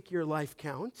want to make your life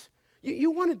count.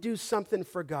 You want to do something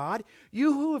for God.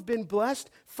 You who have been blessed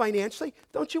financially,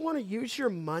 don't you want to use your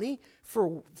money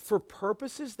for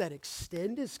purposes that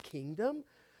extend his kingdom?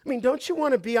 I mean, don't you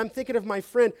want to be, I'm thinking of my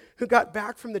friend who got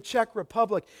back from the Czech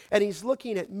Republic, and he's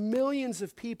looking at millions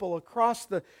of people across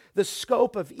the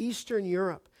scope of Eastern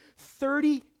Europe.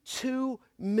 32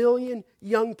 million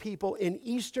young people in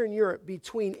Eastern Europe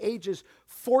between ages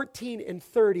 14 and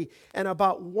 30, and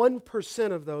about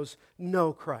 1% of those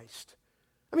know Christ.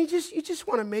 I mean, you just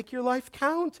want to make your life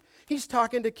count. He's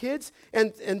talking to kids,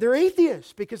 and they're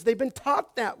atheists because they've been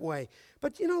taught that way.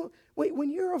 But, you know, when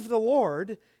you're of the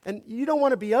Lord and you don't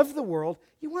want to be of the world,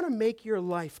 you want to make your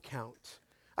life count.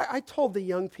 I told the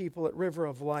young people at River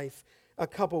of Life a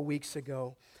couple weeks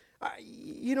ago,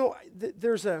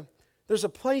 there's a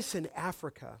place in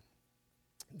Africa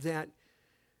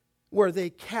where they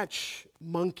catch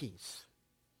monkeys.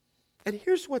 And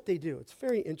here's what they do. It's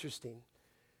very interesting.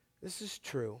 This is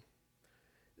true.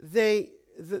 The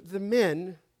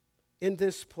men in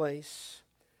this place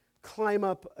climb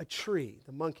up a tree.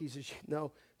 The monkeys, as you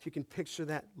know, if you can picture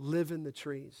that, live in the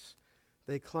trees.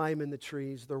 They climb in the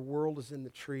trees. Their world is in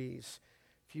the trees.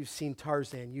 If you've seen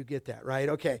Tarzan, you get that, right?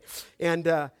 Okay. And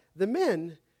the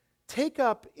men take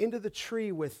up into the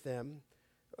tree with them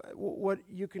what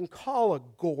you can call a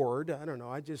gourd. I don't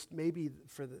know. Maybe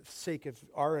for the sake of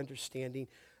our understanding,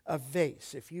 a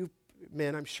vase. If you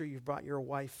men, I'm sure you've brought your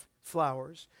wife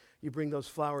flowers. You bring those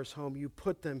flowers home, you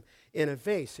put them in a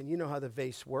vase, and you know how the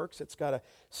vase works. It's got a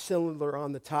cylinder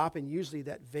on the top, and usually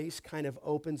that vase kind of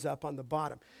opens up on the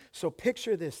bottom. So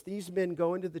picture this. These men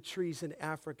go into the trees in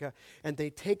Africa, and they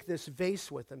take this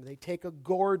vase with them. They take a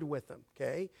gourd with them,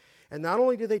 okay? And not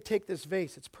only do they take this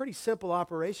vase, it's a pretty simple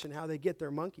operation how they get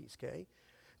their monkeys, okay?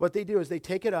 What they do is they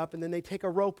take it up, and then they take a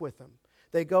rope with them.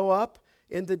 They go up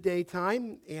in the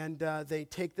daytime, and they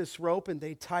take this rope, and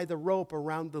they tie the rope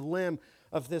around the limb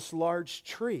of this large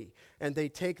tree. And they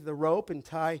take the rope and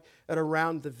tie it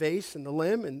around the vase and the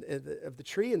limb of the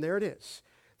tree, and there it is.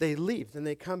 They leave, then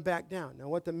they come back down. Now,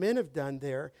 what the men have done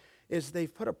there is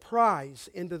they've put a prize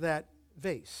into that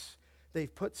vase.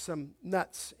 They've put some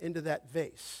nuts into that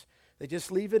vase. They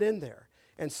just leave it in there.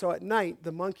 And so at night,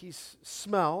 the monkeys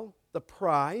smell the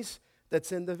prize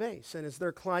that's in the vase. And as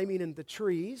they're climbing in the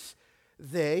trees,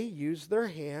 they use their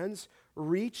hands,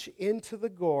 reach into the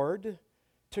gourd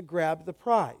to grab the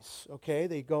prize. Okay,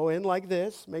 they go in like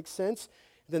this, makes sense?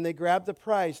 Then they grab the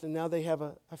prize, and now they have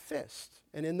a fist.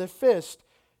 And in the fist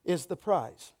is the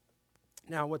prize.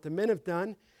 Now, what the men have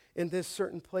done in this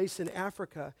certain place in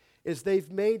Africa is they've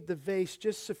made the vase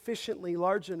just sufficiently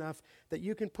large enough that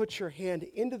you can put your hand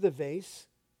into the vase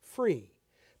free.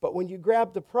 But when you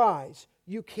grab the prize,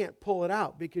 you can't pull it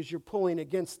out because you're pulling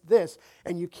against this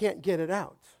and you can't get it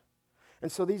out.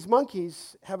 And so these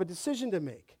monkeys have a decision to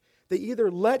make. They either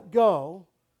let go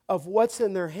of what's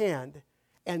in their hand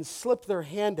and slip their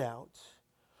hand out,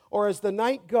 or as the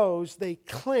night goes, they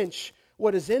clench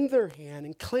what is in their hand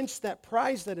and clench that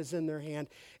prize that is in their hand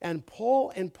and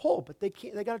pull, but they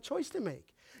got a choice to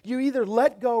make. You either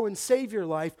let go and save your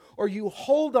life, or you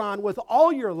hold on with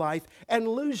all your life and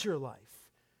lose your life.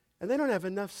 And they don't have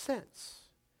enough sense.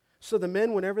 So the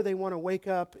men, whenever they want to wake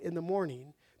up in the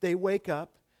morning, they wake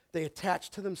up, they attach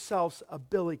to themselves a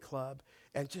billy club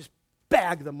and just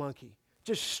bag the monkey.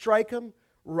 Just strike him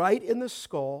right in the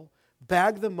skull,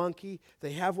 bag the monkey.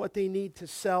 They have what they need to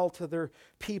sell to their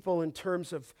people in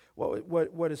terms of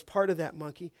what is part of that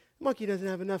monkey. The monkey doesn't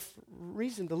have enough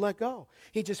reason to let go.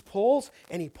 He just pulls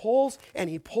and he pulls and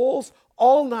he pulls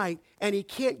all night, and he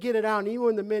can't get it out. And even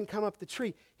when the men come up the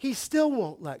tree, he still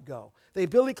won't let go. They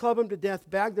billy club him to death,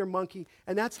 bag their monkey,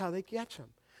 and that's how they catch him.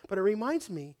 But it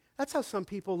reminds me, that's how some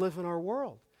people live in our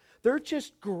world. They're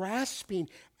just grasping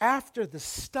after the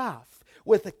stuff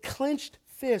with a clenched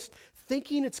fist,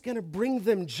 thinking it's going to bring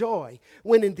them joy,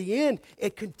 when in the end,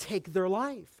 it could take their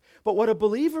life. But what a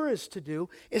believer is to do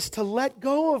is to let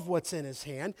go of what's in his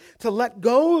hand, to let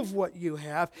go of what you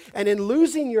have, and in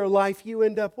losing your life, you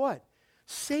end up what?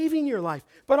 Saving your life.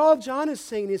 But all John is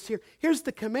saying is here's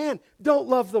the command: don't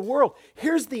love the world.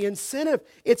 Here's the incentive.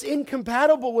 It's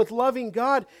incompatible with loving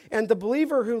God, and the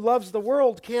believer who loves the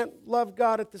world can't love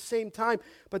God at the same time.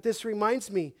 But this reminds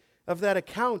me of that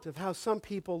account of how some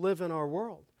people live in our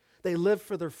world. They live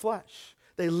for their flesh.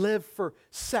 They live for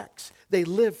sex. They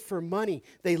live for money.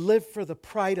 They live for the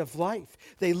pride of life.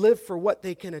 They live for what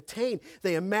they can attain.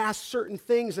 They amass certain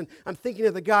things. And I'm thinking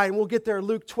of the guy, and we'll get there,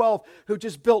 Luke 12, who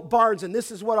just built barns. And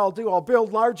this is what I'll do. I'll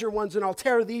build larger ones, and I'll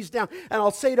tear these down. And I'll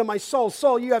say to my soul,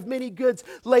 soul, you have many goods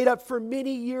laid up for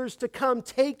many years to come.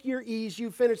 Take your ease.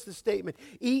 You finish the statement.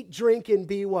 Eat, drink, and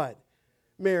be what?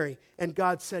 Merry. And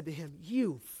God said to him,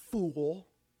 you fool.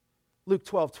 Luke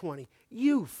 12:20.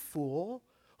 You fool.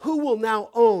 Who will now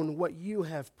own what you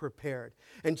have prepared?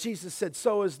 And Jesus said,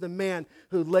 so is the man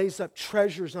who lays up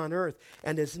treasures on earth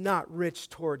and is not rich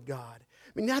toward God.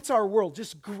 I mean, that's our world,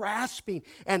 just grasping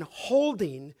and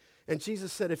holding. And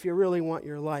Jesus said, if you really want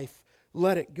your life,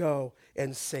 let it go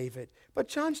and save it. But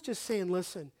John's just saying,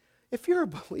 listen, if you're a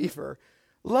believer,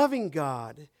 loving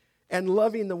God and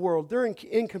loving the world, they're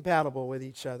incompatible with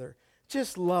each other.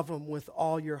 Just love them with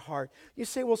all your heart. You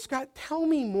say, well, Scott, tell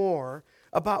me more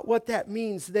about what that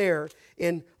means there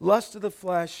in lust of the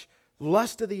flesh,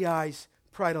 lust of the eyes,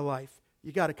 pride of life.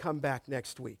 You got to come back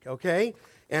next week, okay?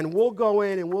 And we'll go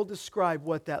in and we'll describe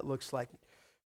what that looks like.